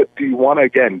 But do you want to,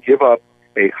 again, give up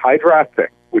a high draft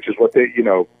pick, which is what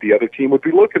the other team would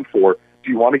be looking for? Do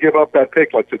you want to give up that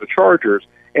pick, like to the Chargers,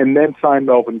 and then sign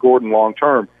Melvin Gordon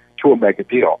long-term to a mega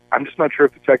deal? I'm just not sure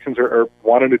if the Texans are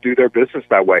wanting to do their business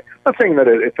that way. I'm not saying that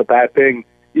it's a bad thing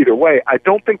either way. I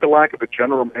don't think the lack of a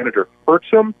general manager hurts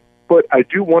them, but I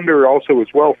do wonder also as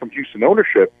well from Houston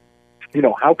ownership,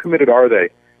 how committed are they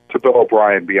to Bill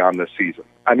O'Brien beyond this season?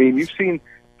 I mean, you've seen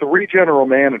 3 general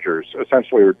managers,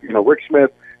 essentially, Rick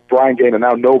Smith, Brian Gaine, and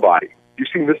now nobody. You've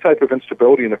seen this type of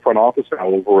instability in the front office now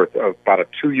over about a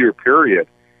 2-year period.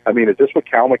 I mean, is this what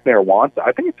Cal McNair wants?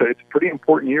 I think it's a pretty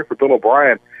important year for Bill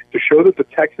O'Brien to show that the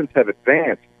Texans have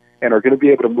advanced and are going to be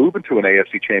able to move into an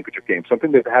AFC championship game,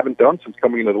 something they haven't done since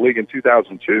coming into the league in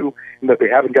 2002, and that they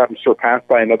haven't gotten surpassed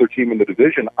by another team in the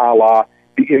division, a la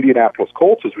the Indianapolis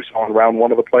Colts, as we saw in round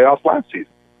 1 of the playoffs last season.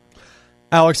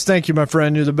 Alex, thank you, my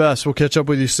friend. You're the best. We'll catch up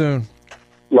with you soon.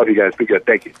 Love you guys. Be good.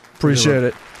 Thank you. Appreciate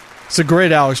it. It's a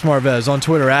great Alex Marvez on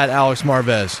Twitter, at Alex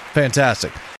Marvez.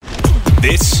 Fantastic.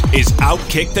 This is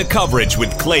Outkick the Coverage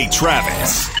with Clay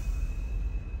Travis.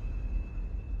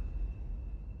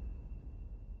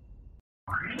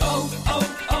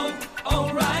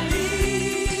 O'Reilly.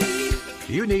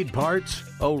 You need parts?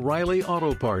 O'Reilly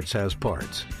Auto Parts has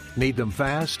parts. Need them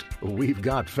fast? We've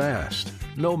got fast.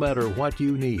 No matter what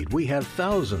you need, we have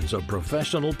thousands of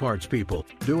professional parts people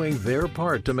doing their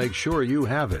part to make sure you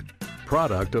have it.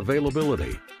 Product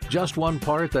availability. Just one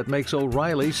part that makes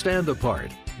O'Reilly stand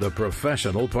apart. The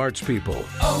professional parts people.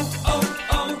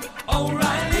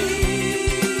 O'Reilly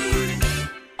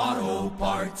Auto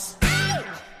Parts.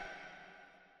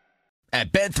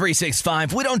 At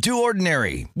Bet365, we don't do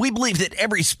ordinary. We believe that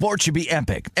every sport should be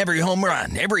epic. Every home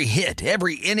run, every hit,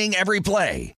 every inning, every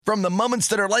play. From the moments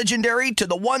that are legendary to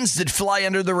the ones that fly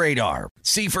under the radar.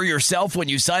 See for yourself when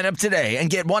you sign up today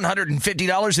and get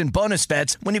 $150 in bonus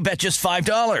bets when you bet just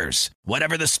 $5.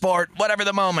 Whatever the sport, whatever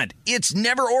the moment, it's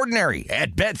never ordinary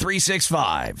at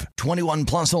Bet365. 21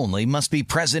 plus only. Must be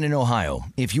present in Ohio.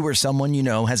 If you or someone you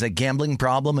know has a gambling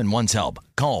problem and wants help,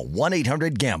 call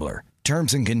 1-800-GAMBLER.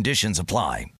 Terms and conditions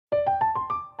apply.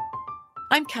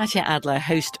 I'm Katya Adler,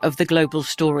 host of The Global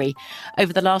Story.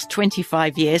 Over the last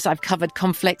 25 years, I've covered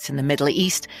conflicts in the Middle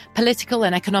East, political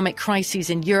and economic crises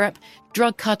in Europe,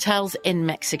 drug cartels in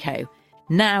Mexico.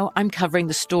 Now I'm covering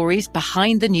the stories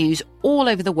behind the news all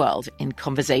over the world in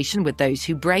conversation with those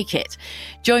who break it.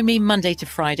 Join me Monday to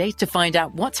Friday to find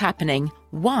out what's happening,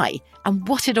 why, and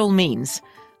what it all means.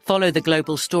 Follow The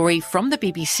Global Story from the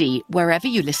BBC wherever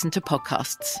you listen to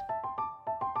podcasts.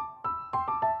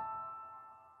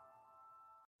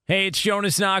 Hey, it's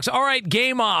Jonas Knox. All right,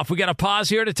 game off. We got to pause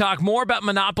here to talk more about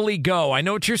Monopoly Go. I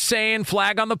know what you're saying,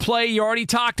 flag on the play. You already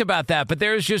talked about that, but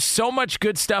there's just so much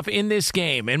good stuff in this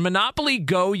game. In Monopoly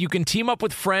Go, you can team up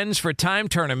with friends for time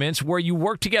tournaments where you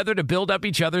work together to build up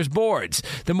each other's boards.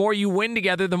 The more you win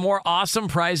together, the more awesome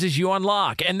prizes you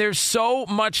unlock. And there's so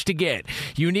much to get.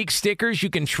 Unique stickers you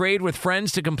can trade with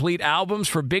friends to complete albums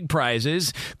for big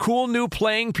prizes. Cool new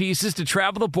playing pieces to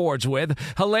travel the boards with.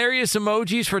 Hilarious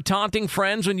emojis for taunting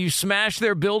friends when you smash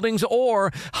their buildings or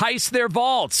heist their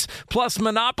vaults. Plus,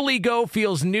 Monopoly Go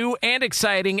feels new and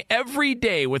exciting every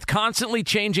day with constantly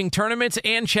changing tournaments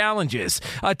and challenges.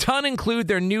 A ton include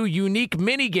their new unique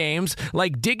mini games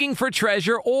like digging for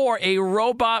treasure or a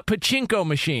robot pachinko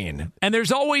machine. And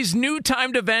there's always new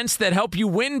timed events that help you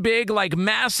win big, like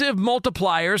massive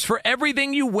multipliers for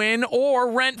everything you win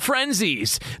or rent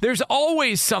frenzies. There's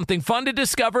always something fun to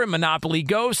discover in Monopoly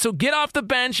Go, so get off the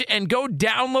bench and go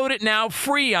download it now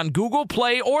free on Google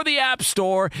Play or the App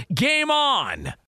Store. Game on!